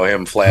know if you know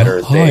him, Flat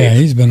Earth Dave. Oh yeah,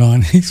 he's been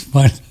on. He's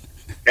fun.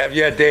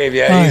 Yeah, Dave.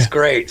 Yeah, he's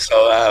great.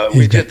 So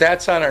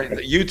that's on our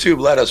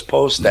YouTube. Let us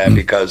post that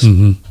because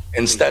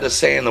instead of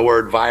saying the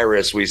word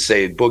virus, we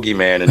say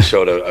boogeyman and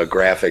showed a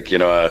graphic.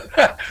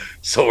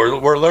 So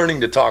we're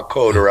learning to talk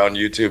code around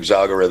YouTube's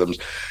algorithms,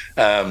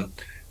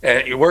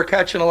 and we're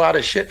catching a lot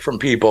of shit from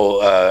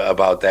people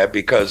about that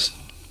because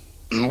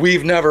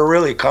we've never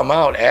really come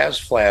out as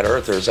flat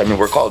earthers. I mean,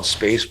 we're called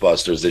Space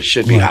Busters. It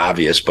should be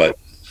obvious, but.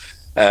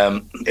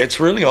 It's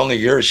really only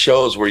your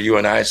shows where you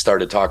and I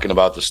started talking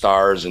about the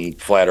stars and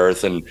flat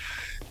earth and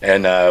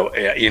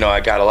I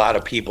got a lot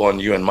of people in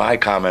you and my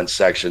comments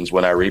sections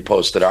when I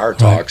reposted our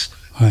talks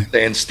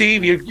saying,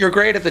 Steve, you're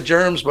great at the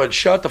germs, but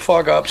shut the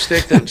fuck up,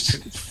 stick to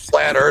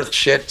flat earth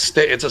shit.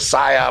 It's a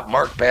psyop.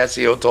 Mark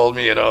Passio told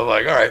me, I'm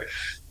like, all right.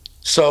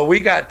 So we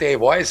got Dave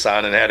Weiss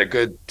on and had a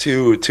good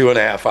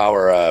 2.5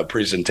 hour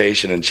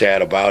presentation and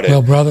chat about it.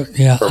 Well, brother,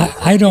 yeah,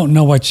 I don't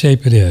know what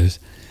shape it is,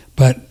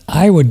 but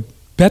I would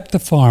bet the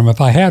farm,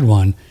 if I had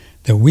one,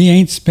 that we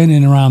ain't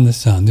spinning around the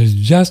sun. There's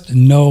just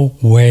no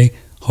way,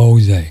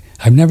 Jose.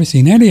 I've never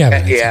seen any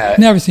evidence. Yeah.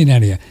 Never seen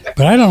any.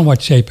 But I don't know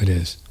what shape it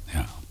is.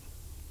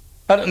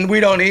 Yeah. We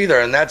don't either,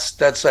 and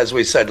that's as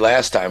we said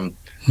last time.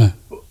 Huh.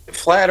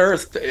 Flat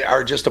Earth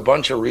are just a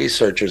bunch of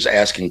researchers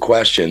asking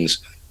questions.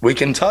 We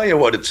can tell you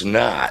what it's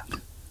not.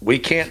 We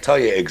can't tell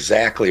you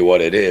exactly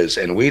what it is,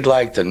 and we'd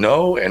like to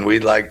know, and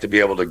we'd like to be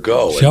able to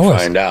go and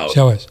find out.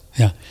 Show us.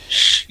 Yeah.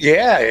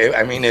 Yeah,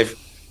 I mean, if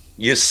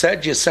you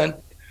said you sent,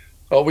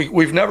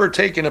 we've never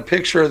taken a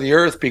picture of the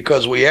Earth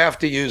because we have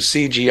to use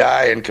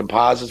CGI and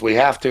composites. We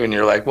have to, and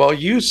you're like, well,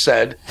 you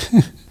said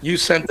you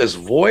sent this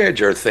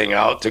Voyager thing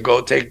out to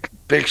go take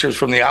pictures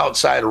from the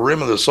outside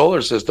rim of the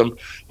solar system.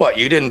 What,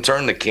 you didn't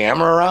turn the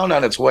camera around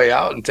on its way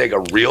out and take a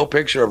real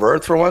picture of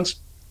Earth for once?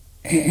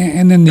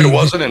 And then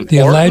the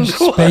alleged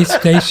space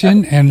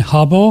station and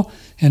Hubble,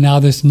 and now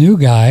this new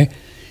guy.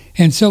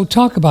 And so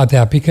talk about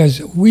that,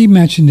 because we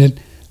mentioned it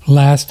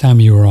last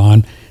time you were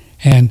on,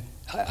 and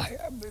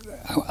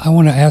I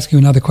want to ask you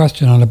another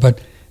question on it,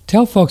 but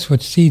tell folks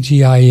what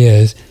CGI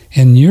is,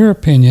 in your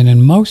opinion,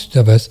 and most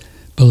of us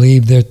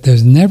believe that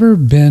there's never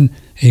been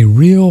a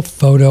real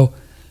photo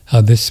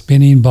of the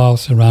spinning ball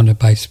surrounded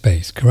by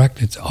space, correct?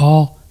 It's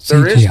all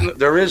CGI.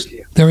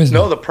 There is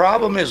no. The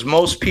problem is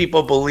most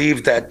people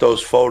believe that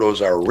those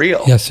photos are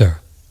real. Yes, sir.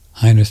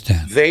 I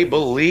understand. They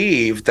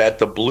believe that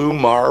the blue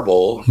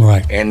marble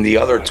and the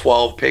other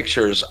 12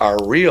 pictures are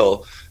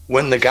real,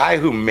 when the guy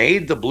who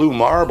made the blue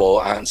marble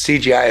on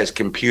CGI is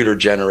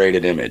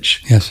computer-generated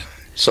image. Yes.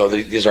 So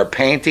these are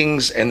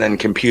paintings and then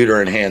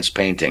computer-enhanced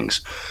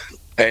paintings.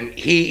 And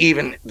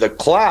the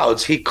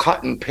clouds, he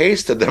cut and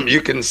pasted them.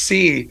 You can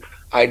see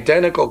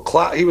identical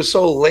cloud. He was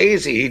so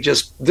lazy.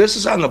 This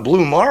is on the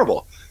blue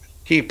marble.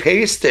 He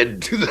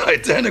pasted to the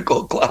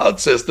identical cloud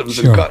systems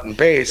and cut and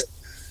paste.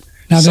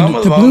 Now,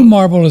 the blue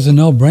marble is a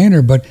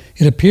no-brainer, but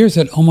it appears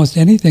that almost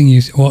anything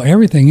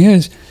everything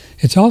is,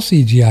 it's all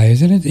CGI,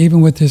 isn't it?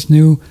 Even with this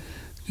new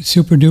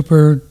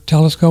super-duper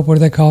telescope, what do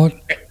they call it?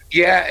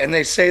 Yeah, and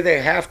they say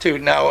they have to.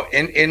 Now,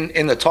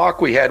 in the talk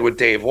we had with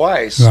Dave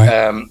Weiss,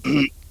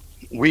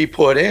 we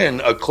put in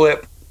a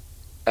clip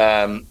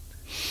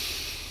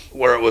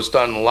where it was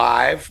done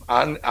live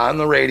on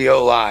the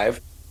radio live.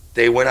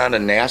 They went on to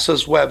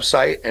NASA's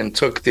website and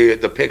took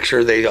the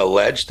picture they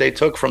alleged they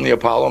took from the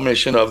Apollo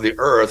mission of the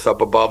Earth up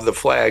above the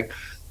flag,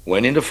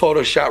 went into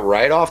Photoshop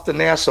right off the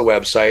NASA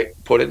website,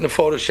 put it into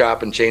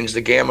Photoshop and changed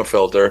the gamma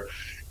filter,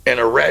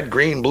 and a red,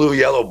 green, blue,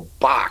 yellow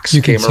box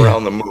came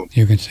around the moon.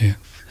 You can see it.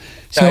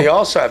 Now, you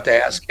also have to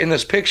ask, in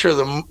this picture,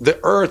 the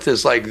Earth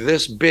is like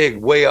this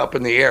big, way up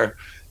in the air.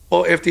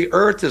 Well, if the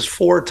Earth is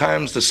 4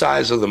 times the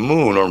size of the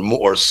moon,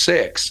 or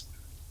 6,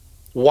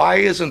 why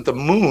isn't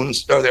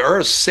the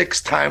Earth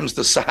 6 times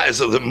the size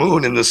of the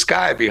moon in the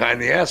sky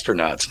behind the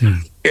astronauts?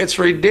 It's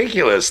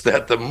ridiculous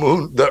that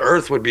the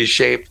Earth would be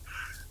shaped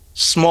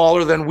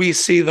smaller than we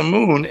see the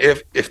moon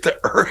if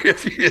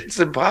it's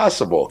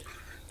impossible,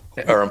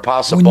 or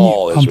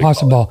impossible.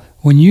 Impossible.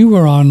 When you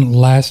were on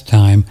last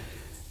time,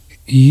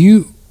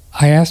 I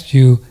asked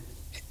you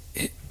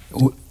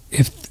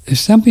if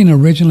something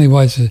originally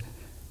was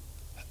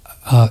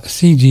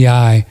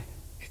CGI,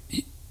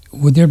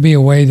 would there be a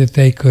way that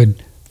they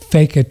could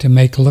fake it to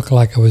make it look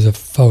like it was a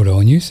photo?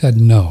 And you said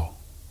no,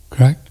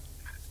 correct?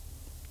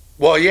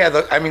 Well, yeah.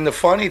 The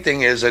funny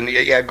thing is,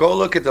 go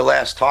look at the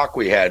last talk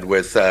we had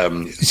with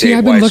See,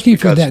 I've been looking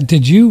for that.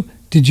 Did you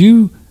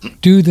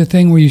do the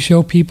thing where you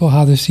show people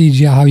how the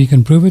CGI, how you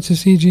can prove it's a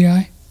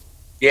CGI?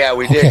 Yeah,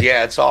 we did.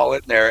 Yeah, it's all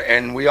in there.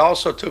 And we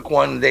also took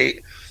one. They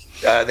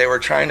were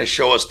trying to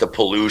show us the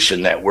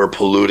pollution, that we're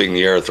polluting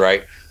the Earth,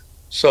 right?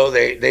 So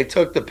they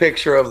took the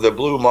picture of the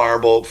blue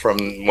marble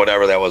from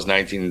whatever that was,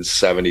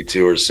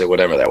 1972 or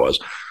whatever that was.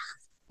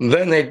 And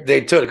then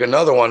they took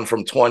another one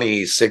from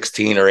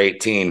 2016 or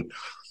 18.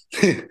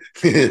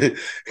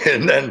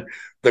 And then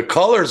the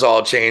colors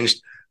all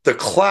changed. The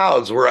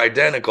clouds were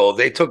identical.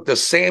 They took the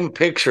same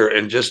picture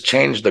and just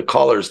changed the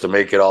colors to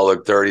make it all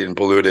look dirty and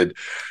polluted.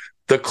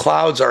 The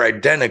clouds are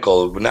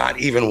identical, not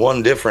even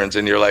one difference.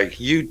 And you're like,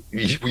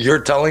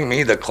 you're telling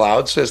me the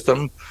cloud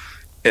system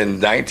in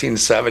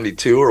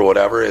 1972 or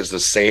whatever is the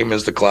same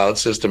as the cloud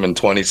system in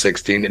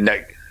 2016,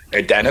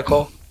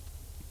 identical?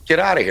 Get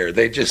out of here.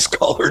 They just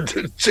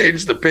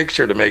changed the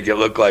picture to make it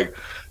look like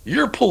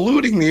you're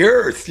polluting the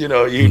Earth,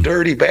 you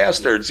dirty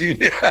bastards.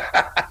 You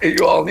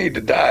all need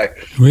to die.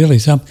 Really?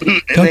 And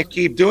they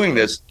keep doing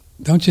this.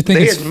 Don't you think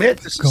they admit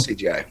this is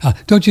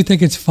CGI? Don't you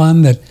think it's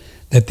fun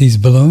that these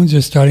balloons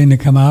are starting to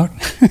come out?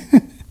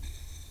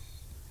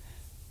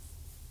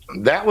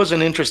 That was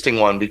an interesting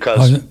one,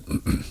 because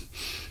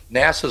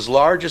NASA's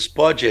largest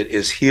budget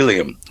is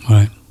helium.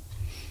 Right.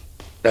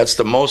 That's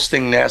the most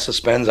thing NASA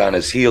spends on,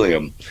 is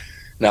helium.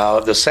 Now,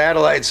 the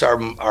satellites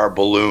are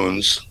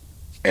balloons,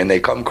 and they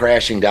come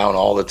crashing down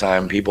all the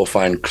time. People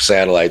find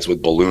satellites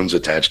with balloons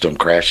attached to them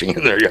crashing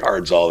in their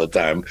yards all the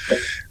time.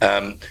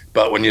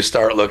 But when you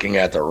start looking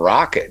at the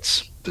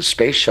rockets, the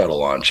space shuttle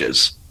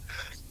launches,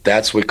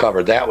 we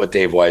covered that with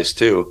Dave Weiss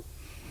too.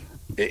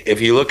 If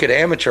you look at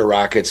amateur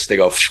rockets, they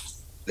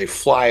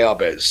fly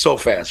up so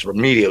fast,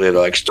 immediately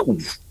they're like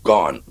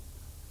gone.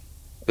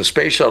 The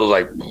space shuttle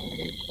is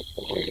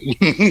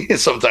like,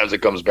 sometimes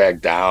it comes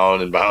back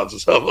down and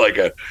bounces up like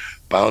a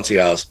bouncy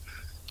house.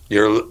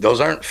 Those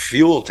aren't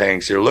fuel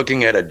tanks. You're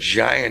looking at a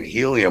giant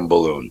helium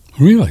balloon.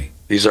 Really?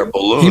 These are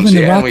balloons. Even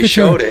the and rockets we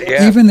showed it.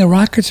 Yeah. Even the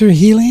rockets are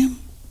helium?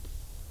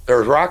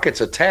 There's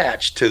rockets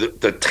attached to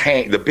the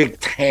tank. The big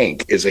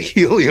tank is a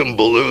helium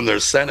balloon. They're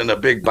sending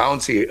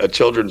a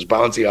children's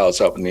bouncy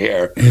house up in the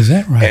air. Is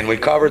that right? And we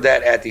covered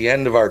that at the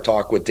end of our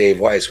talk with Dave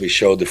Weiss. We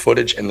showed the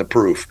footage and the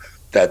proof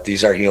that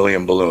these are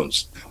helium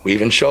balloons. We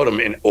even showed them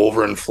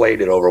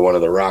overinflated over one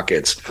of the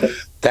rockets.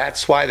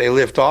 That's why they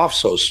lift off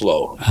so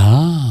slow.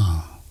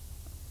 Oh.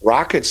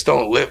 Rockets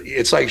don't lift.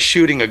 It's like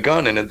shooting a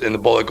gun and the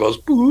bullet goes.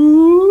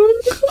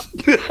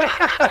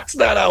 That's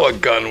not how a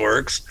gun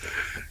works.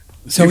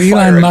 So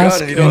Elon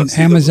Musk and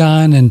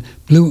Amazon and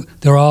Blue,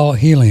 they're all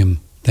helium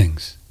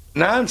things.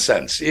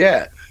 Nonsense,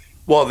 yeah.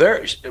 Well,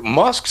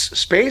 Musk's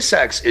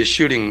SpaceX is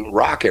shooting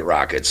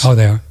rockets. Oh,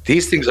 they are?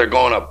 These things are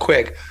going up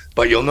quick,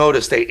 but you'll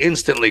notice they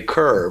instantly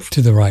curve.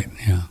 To the right,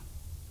 yeah.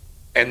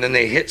 And then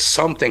they hit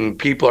something.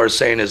 People are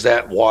saying, is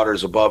that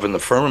water's above in the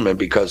firmament,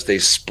 because they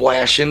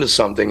splash into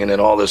something and then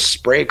all this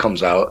spray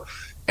comes out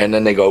and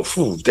then they go,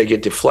 they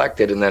get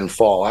deflected and then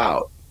fall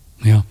out.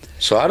 Yeah.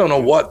 So I don't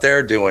know what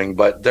they're doing,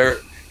 but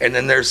and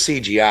then there's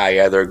CGI.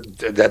 Yeah,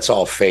 that's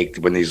all faked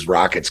when these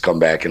rockets come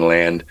back and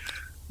land.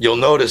 You'll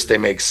notice they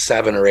make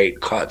 7 or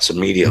 8 cuts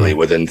immediately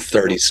within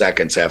 30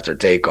 seconds after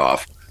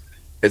takeoff.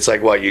 It's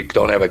like, what, you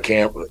don't have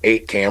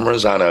 8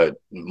 cameras on a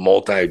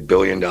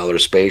multi-billion-dollar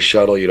space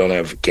shuttle? You don't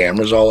have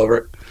cameras all over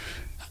it?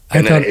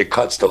 And then it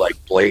cuts to like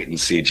blatant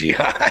CGI.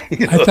 I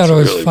thought it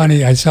was really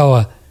funny. I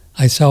saw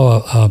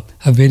a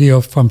video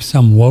from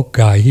some woke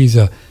guy. He's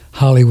a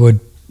Hollywood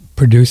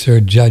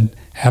producer, Judd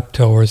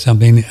Apatow or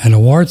something, an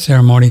award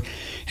ceremony,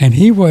 and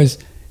he was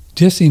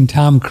dissing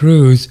Tom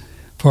Cruise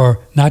for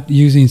not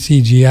using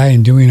CGI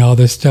and doing all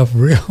this stuff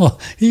real.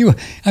 They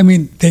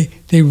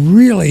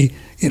really,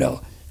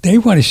 they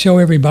want to show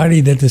everybody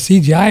that the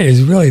CGI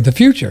is really the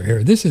future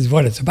here. This is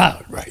what it's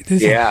about, right?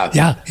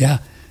 Yeah.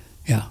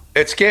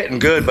 It's getting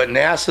good, but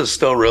NASA's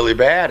still really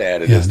bad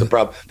at it. Is the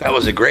problem. That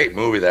was a great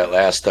movie. That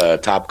last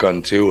Top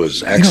Gun 2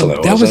 was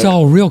excellent. That was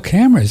all real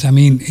cameras. I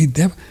mean, in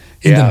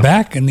the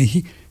back, and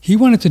he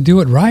wanted to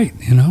do it right.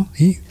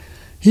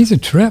 He's a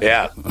trip.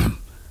 Yeah.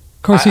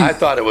 Of course, I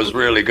thought it was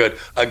really good.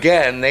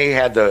 Again, they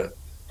had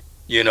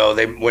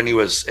when he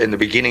was in the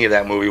beginning of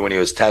that movie, when he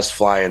was test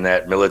flying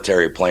that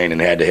military plane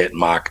and had to hit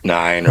Mach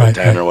 9 or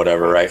 10 or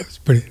whatever, right?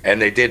 And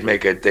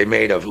they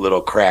made a little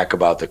crack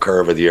about the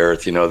curve of the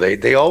Earth.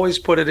 They always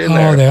put it in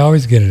there. Oh, they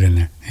always get it in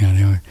there.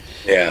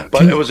 Yeah,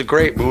 but it was a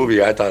great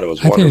movie. I thought it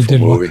was a wonderful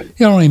movie.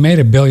 It only made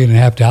 $1.5 billion.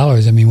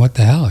 I mean, what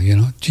the hell,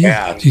 Gee,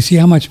 yeah. Do you see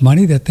how much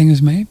money that thing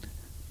has made?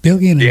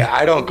 Billion. Yeah,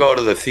 I don't go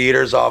to the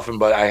theaters often,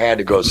 but I had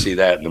to go see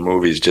that in the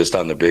movies just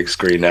on the big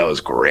screen. That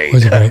was great.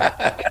 Was it great?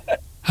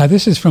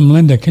 This is from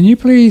Linda. Can you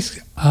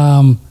please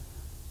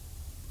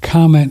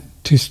comment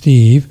to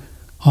Steve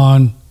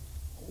on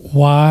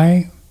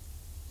why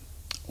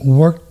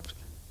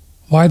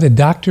the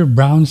Dr.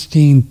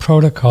 Brownstein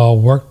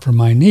protocol worked for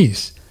my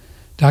niece?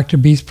 Dr.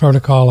 B's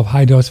protocol of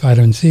high-dose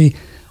vitamin C,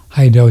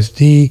 high-dose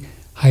D,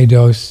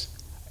 high-dose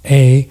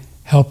A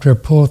helped her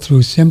pull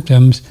through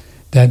symptoms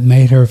that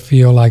made her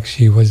feel like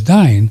she was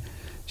dying.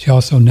 She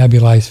also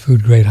nebulized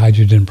food-grade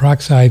hydrogen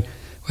peroxide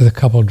with a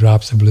couple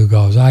drops of Blue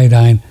Gauze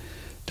iodine.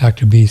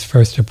 Dr. B's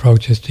first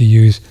approach is to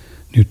use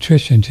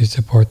nutrition to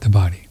support the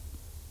body.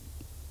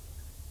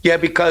 Yeah,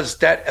 because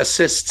that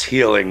assists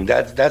healing.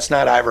 That's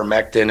not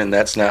ivermectin and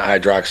that's not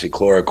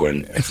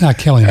hydroxychloroquine. It's not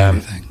killing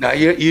anything. Now,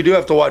 you do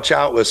have to watch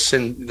out with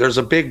there's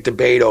a big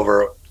debate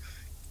over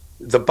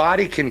the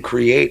body can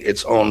create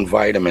its own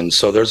vitamins.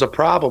 So there's a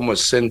problem with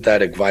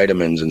synthetic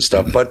vitamins and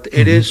stuff. But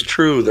it is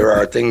true there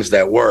are things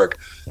that work.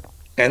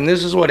 And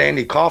this is what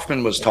Andy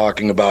Kaufman was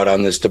talking about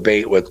on this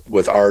debate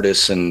with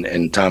artists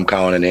and Tom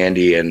Cowan and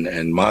Andy and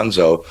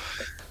Monzo.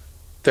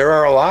 There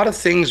are a lot of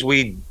things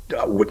when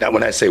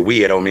I say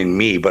we, I don't mean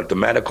me, but the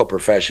medical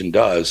profession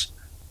does.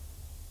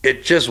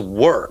 It just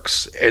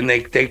works. And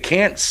they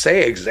can't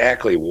say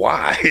exactly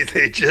why.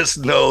 They just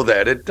know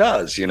that it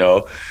does,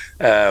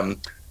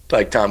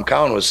 like Tom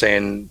Cowan was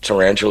saying,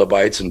 tarantula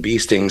bites and bee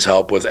stings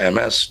help with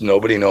MS.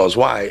 Nobody knows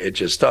why. It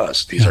just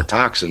does. These are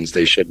toxins.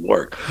 They shouldn't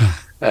work.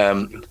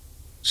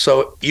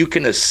 So you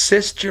can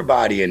assist your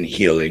body in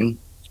healing.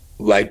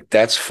 Like,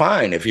 that's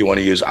fine if you want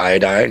to use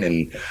iodine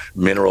and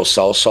mineral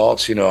cell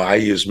salts. I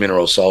use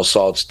mineral cell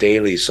salts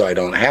daily so I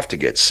don't have to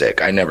get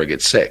sick. I never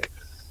get sick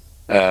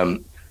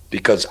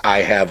because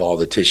I have all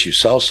the tissue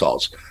cell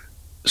salts.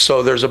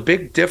 So there's a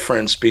big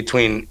difference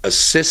between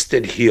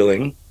assisted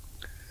healing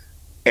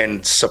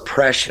and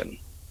suppression.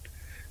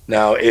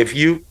 Now, if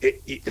you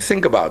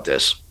think about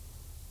this,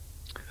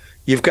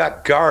 you've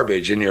got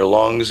garbage in your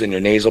lungs, in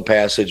your nasal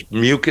passage,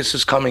 mucus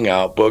is coming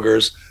out,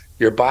 boogers.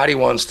 Your body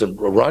wants to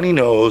runny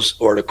nose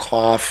or to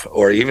cough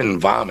or even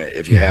vomit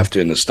if you have to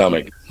in the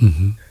stomach.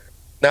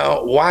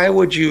 Now, why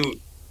would you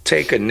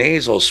take a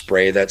nasal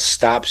spray that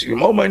stops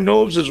you? Oh, my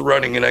nose is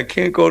running and I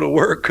can't go to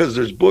work because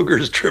there's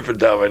boogers dripping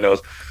down my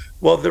nose.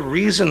 Well, the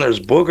reason there's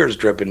boogers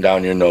dripping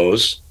down your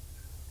nose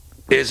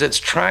is it's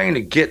trying to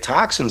get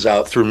toxins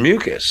out through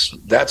mucus.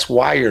 That's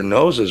why your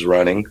nose is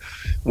running.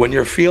 When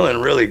you're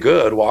feeling really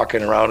good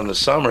walking around in the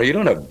summer, you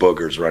don't have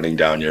boogers running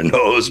down your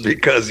nose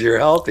because you're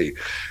healthy.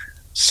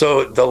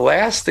 So the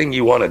last thing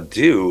you want to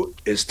do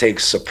is take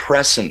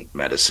suppressant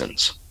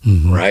medicines,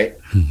 right?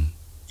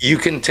 You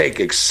can take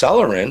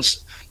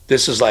accelerants.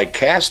 This is like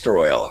castor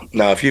oil.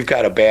 Now, if you've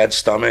got a bad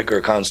stomach or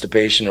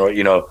constipation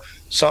or,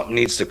 something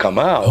needs to come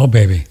out. Oh,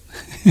 baby.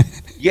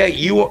 Yeah,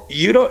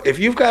 you don't. If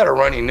you've got a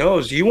runny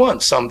nose, you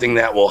want something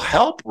that will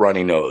help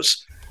runny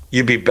nose.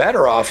 You'd be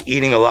better off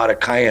eating a lot of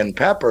cayenne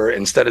pepper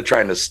instead of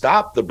trying to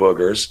stop the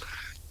boogers.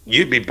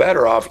 You'd be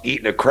better off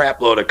eating a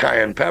crap load of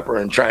cayenne pepper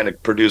and trying to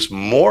produce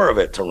more of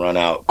it to run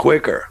out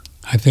quicker.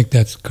 I think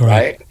that's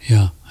correct. Right?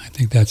 Yeah, I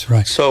think that's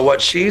right. So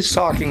what she's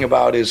talking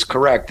about is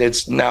correct.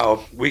 It's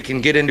now we can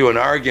get into an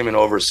argument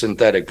over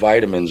synthetic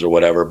vitamins or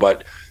whatever,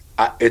 but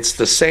it's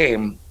the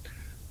same.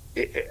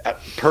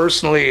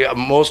 Personally,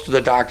 most of the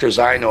doctors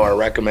I know are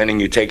recommending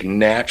you take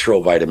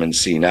natural vitamin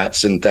C, not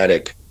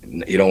synthetic.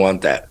 You don't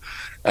want that.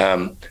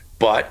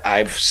 But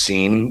I've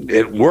seen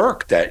it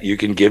work that you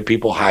can give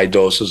people high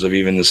doses of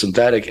even the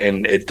synthetic,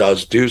 and it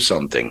does do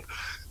something.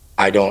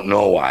 I don't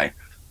know why.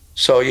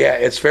 So, yeah,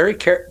 it's very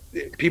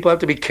people have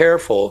to be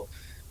careful.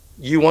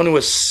 You want to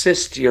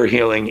assist your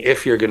healing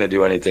if you're going to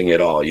do anything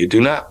at all. You do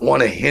not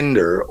want to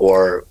hinder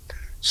or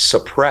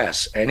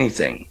suppress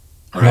anything.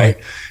 Right.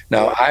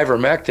 Now,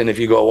 ivermectin, if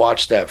you go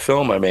watch that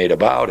film I made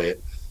about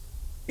it,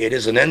 it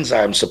is an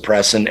enzyme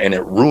suppressant and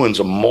it ruins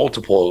a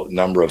multiple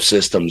number of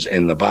systems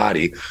in the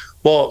body.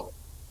 Well,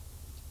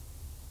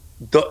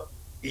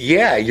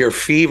 your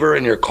fever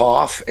and your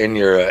cough and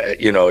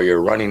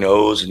your runny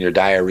nose and your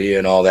diarrhea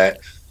and all that,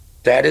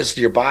 that is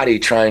your body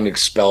trying to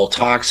expel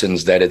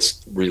toxins that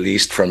it's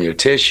released from your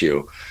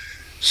tissue.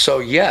 So,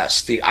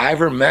 yes, the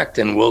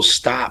ivermectin will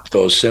stop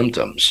those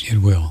symptoms. It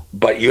will.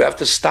 But you have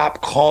to stop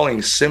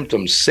calling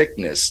symptoms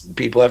sickness.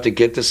 People have to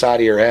get this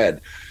out of your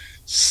head.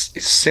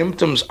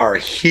 Symptoms are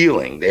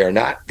healing. They are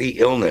not the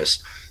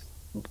illness.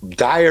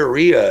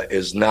 Diarrhea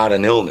is not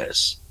an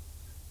illness.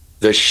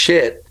 The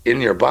shit in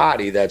your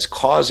body that's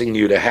causing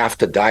you to have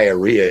to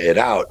diarrhea it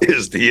out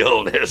is the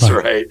illness,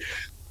 right?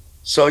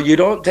 So you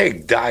don't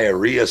take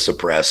diarrhea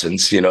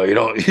suppressants. You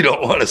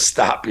don't want to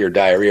stop your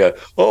diarrhea.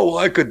 Oh, well,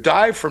 I could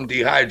die from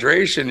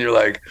dehydration. You're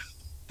like,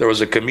 there was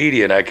a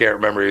comedian, I can't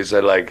remember, he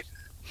said, like,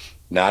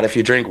 not if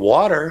you drink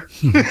water.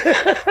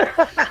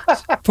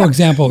 For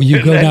example,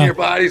 you go down. Your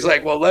body's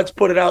like, well, let's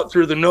put it out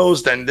through the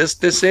nose. Then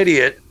this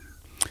idiot,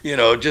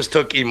 just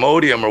took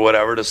Imodium or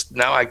whatever.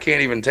 Now I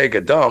can't even take a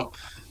dump.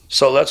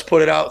 So let's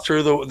put it out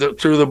through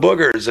the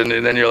boogers. And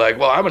then you're like,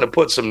 well, I'm going to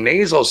put some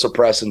nasal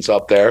suppressants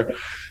up there.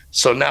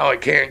 So now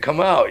it can't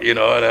come out,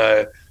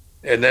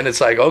 and then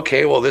it's like,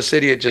 okay, well, this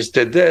idiot just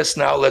did this.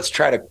 Now let's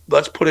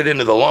put it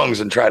into the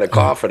lungs and try to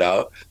cough it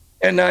out.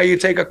 And now you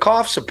take a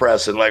cough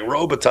suppressant like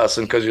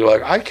Robitussin because you're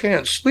like, I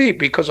can't sleep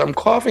because I'm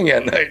coughing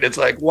at night. It's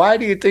like, why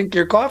do you think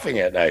you're coughing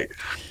at night?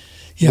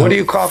 Yeah. What are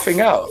you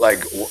coughing out?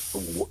 Like,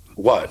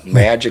 what?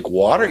 Magic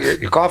water?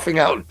 You're coughing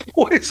out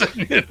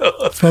poison,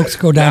 Folks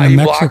go down now to you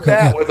Mexico. Block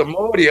that with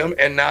Imodium,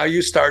 and now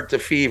you start to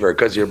fever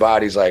because your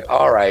body's like,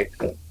 all right,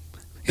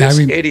 this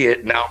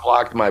idiot now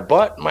blocked my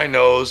butt, my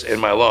nose,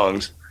 and my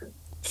lungs.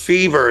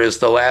 Fever is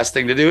the last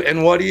thing to do.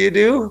 And what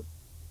do?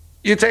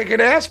 You take an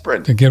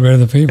aspirin. To get rid of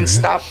the fever. And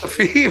stop the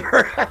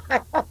fever.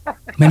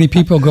 Many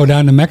people go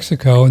down to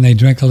Mexico and they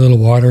drink a little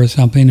water or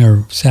something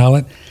or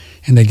salad,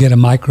 and they get a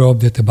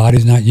microbe that the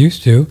body's not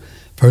used to.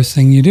 First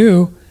thing you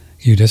do,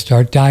 you just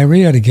start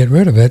diarrhea to get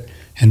rid of it,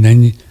 and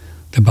then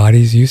the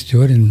body's used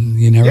to it, and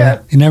you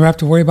never have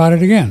to worry about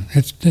it again.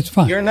 It's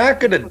fine. You're not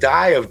going to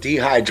die of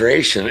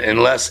dehydration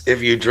unless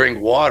if you drink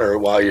water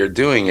while you're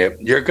doing it.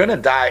 You're going to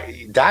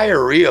die.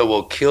 Diarrhea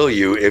will kill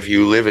you if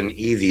you live in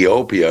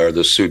Ethiopia or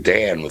the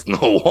Sudan with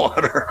no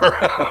water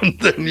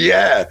around. Then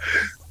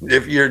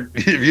if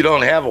you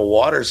don't have a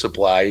water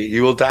supply,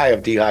 you will die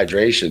of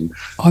dehydration.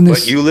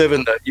 But you live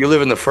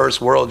in the first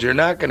world. You're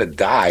not going to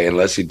die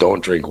unless you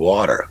don't drink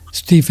water.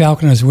 Steve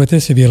Falconer is with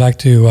us. If you'd like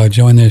to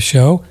join this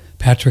show,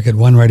 Patrick at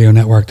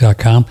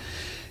OneRadioNetwork.com.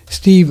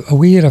 Steve,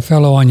 we had a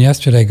fellow on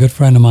yesterday, a good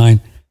friend of mine,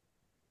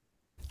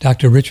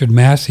 Dr. Richard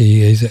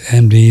Massey, is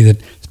an MD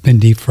that's been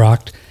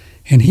defrocked,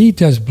 and he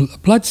does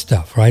blood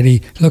stuff, right?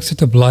 He looks at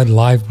the blood,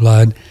 live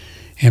blood,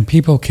 and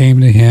people came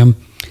to him,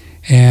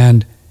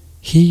 and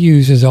he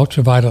uses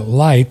ultraviolet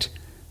light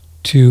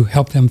to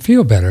help them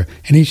feel better.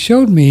 And he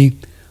showed me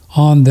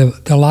on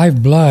the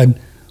live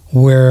blood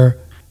where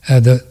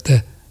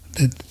the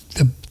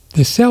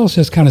cells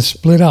just kind of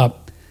split up.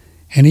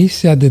 And he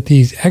said that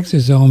these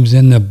exosomes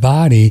in the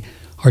body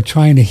are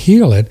trying to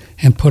heal it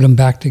and put them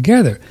back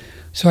together.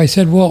 So I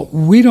said, well,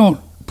 we don't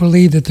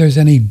believe that there's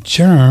any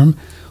germ.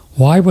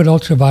 Why would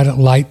ultraviolet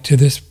light to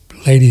this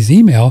lady's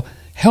email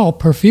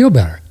help her feel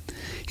better?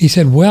 He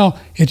said, well,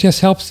 it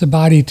just helps the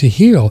body to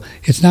heal.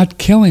 It's not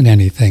killing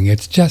anything.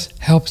 It just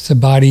helps the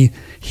body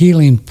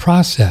healing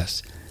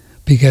process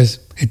because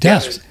it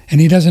does.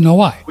 And he doesn't know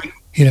why.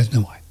 He doesn't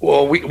know why.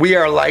 Well, we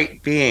are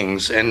light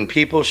beings, and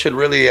people should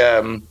really,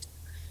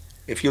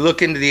 if you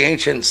look into the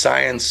ancient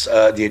science,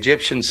 the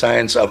Egyptian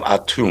science of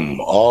Atum,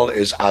 all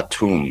is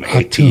Atum,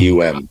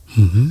 Atum.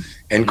 Mm-hmm.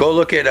 And go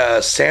look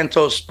at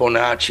Santos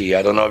Bonacci.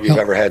 I don't know if you've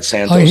ever had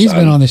Santos. Oh, he's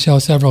been on the show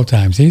several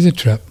times. He's a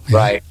trip. Yeah.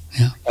 Right.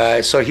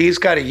 Yeah. So he's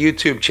got a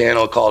YouTube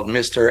channel called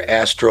Mr.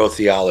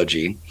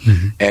 Astrotheology,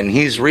 and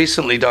he's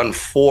recently done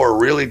 4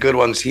 really good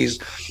ones.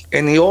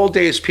 In the old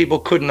days, people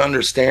couldn't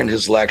understand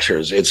his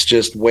lectures. It's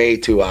just way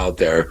too out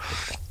there.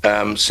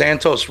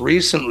 Santos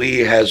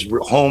recently has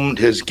honed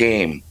his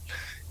game,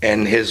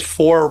 and his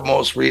 4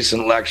 most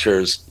recent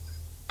lectures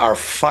are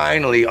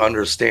finally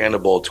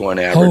understandable to an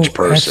average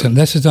person. Excellent.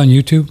 This is on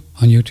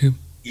YouTube?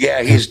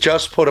 Yeah, he's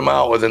just put them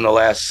out within the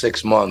last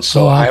 6 months.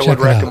 So I would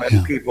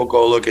recommend people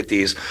go look at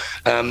these.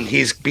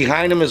 He's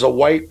behind him is a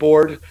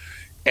whiteboard,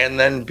 and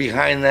then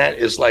behind that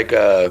is like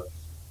an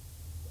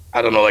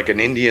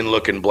Indian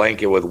looking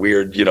blanket with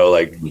weird,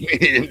 like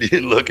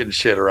Indian looking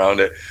shit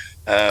around it.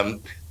 And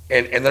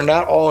they're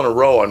not all in a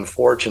row,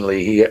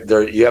 unfortunately.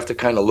 You have to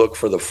kind of look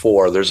for the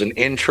 4. There's an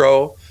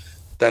intro.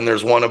 Then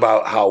there's one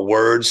about how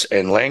words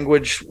and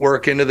language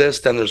work into this.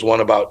 Then there's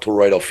one about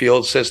toroidal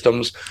field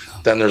systems.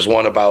 Then there's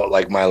one about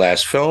like my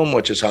last film,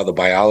 which is how the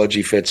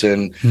biology fits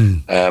in.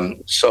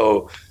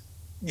 So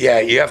yeah,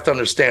 you have to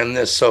understand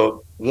this.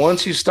 So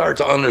once you start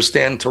to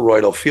understand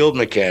toroidal field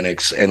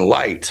mechanics and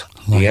light.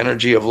 The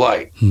energy of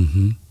light,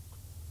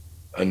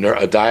 a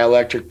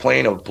dielectric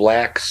plane of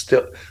black,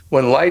 still,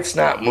 when light's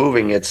not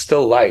moving, it's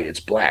still light. It's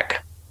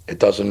black. It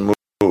doesn't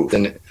move.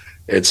 And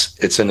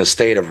it's in a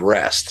state of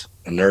rest.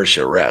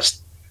 Inertia,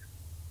 rest.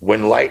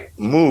 When light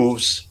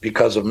moves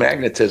because of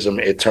magnetism,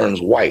 it turns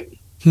white.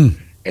 And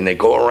they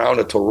go around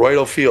a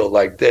toroidal field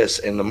like this,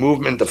 and the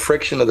movement, the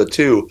friction of the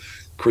two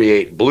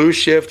create blue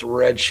shift,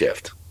 red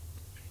shift.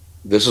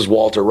 This is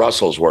Walter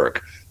Russell's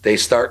work. They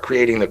start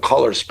creating the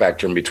color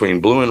spectrum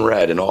between blue and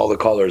red and all the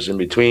colors in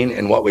between,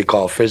 and what we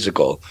call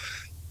physical.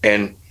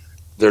 And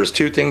there's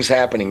 2 things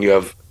happening. You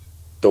have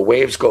the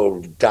waves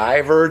go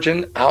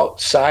divergent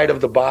outside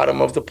of the bottom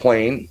of the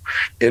plane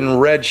in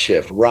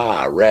redshift,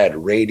 red,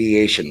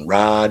 radiation,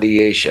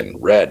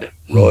 red,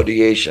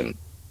 radiation.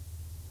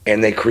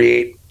 And they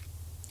create,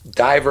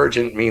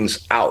 divergent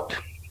means out.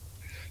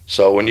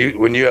 So when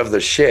you have the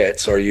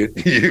shits, or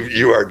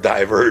you are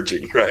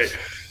diverging, right?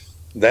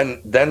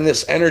 Then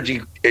this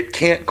energy, it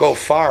can't go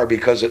far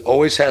because it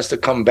always has to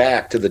come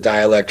back to the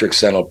dielectric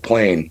central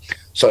plane.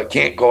 So it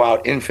can't go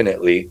out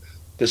infinitely.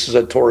 This is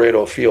a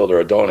toroidal field or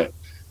a donut.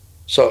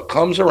 So it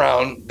comes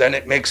around, then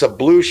it makes a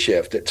blue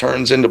shift. It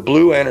turns into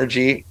blue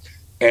energy,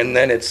 and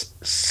then it's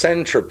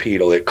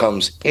centripetal. It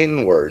comes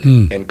inward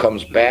and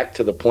comes back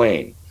to the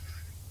plane,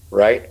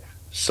 right?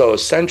 So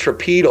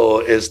centripetal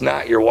is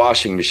not your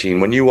washing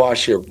machine. When you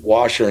wash your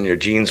washer and your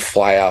jeans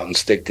fly out and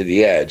stick to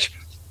the edge,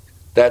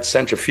 that's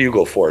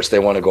centrifugal force. They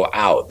want to go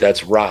out.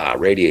 That's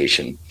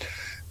radiation.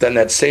 Then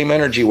that same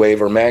energy wave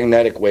or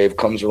magnetic wave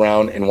comes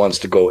around and wants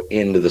to go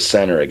into the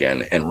center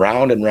again, and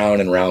round and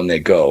round and round they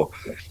go.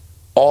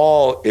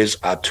 All is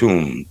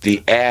Atum,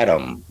 the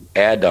Adam,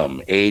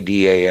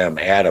 A-D-A-M,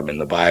 Adam in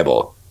the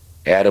Bible.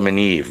 Adam and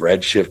Eve,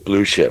 red shift,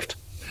 blue shift.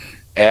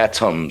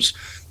 Atoms.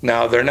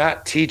 Now, they're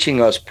not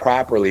teaching us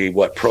properly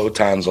what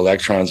protons,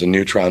 electrons, and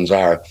neutrons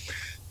are.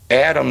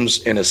 Atoms,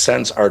 in a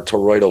sense, are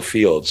toroidal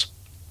fields,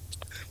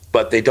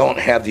 but they don't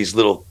have these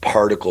little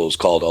particles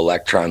called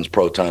electrons,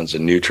 protons,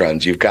 and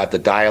neutrons. You've got the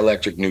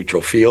dielectric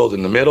neutral field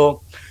in the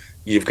middle.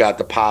 You've got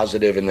the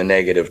positive and the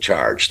negative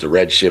charge, the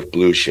red shift,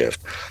 blue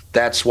shift.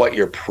 That's what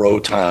your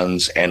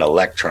protons and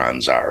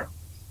electrons are.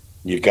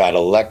 You've got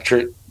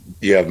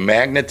you have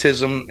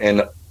magnetism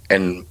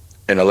and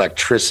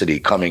electricity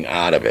coming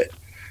out of it.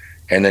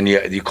 And then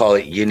you call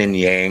it yin and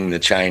yang, the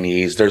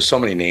Chinese. There's so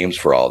many names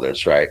for all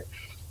this, right?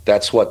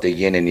 That's what the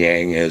yin and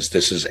yang is.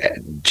 This is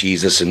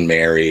Jesus and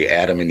Mary,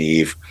 Adam and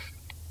Eve.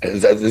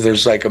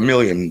 There's like a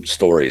million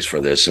stories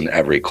for this in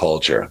every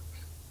culture.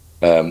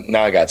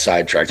 Now I got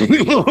sidetracked.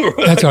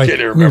 That's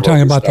right. We were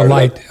talking about the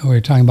light. We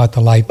were talking about the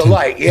light. The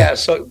light, yeah.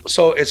 So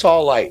it's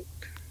all light.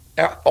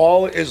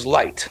 All is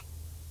light.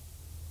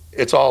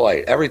 It's all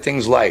light.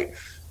 Everything's light.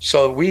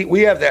 So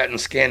we have that in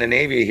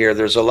Scandinavia here.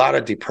 There's a lot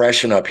of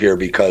depression up here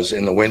because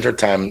in the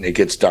wintertime it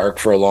gets dark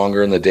for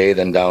longer in the day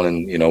than down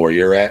in where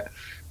you're at.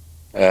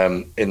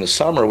 In the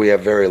summer we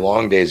have very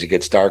long days. It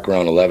gets dark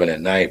around 11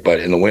 at night, but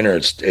in the winter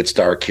it's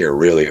dark here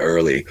really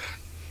early.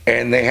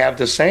 And they have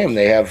the same.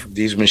 They have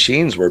these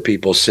machines where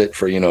people sit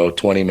for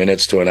 20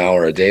 minutes to an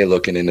hour a day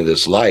looking into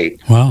this light.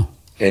 Wow.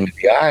 Into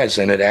the eyes,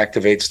 and it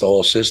activates the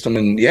whole system.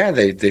 And yeah,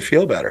 they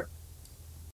feel better.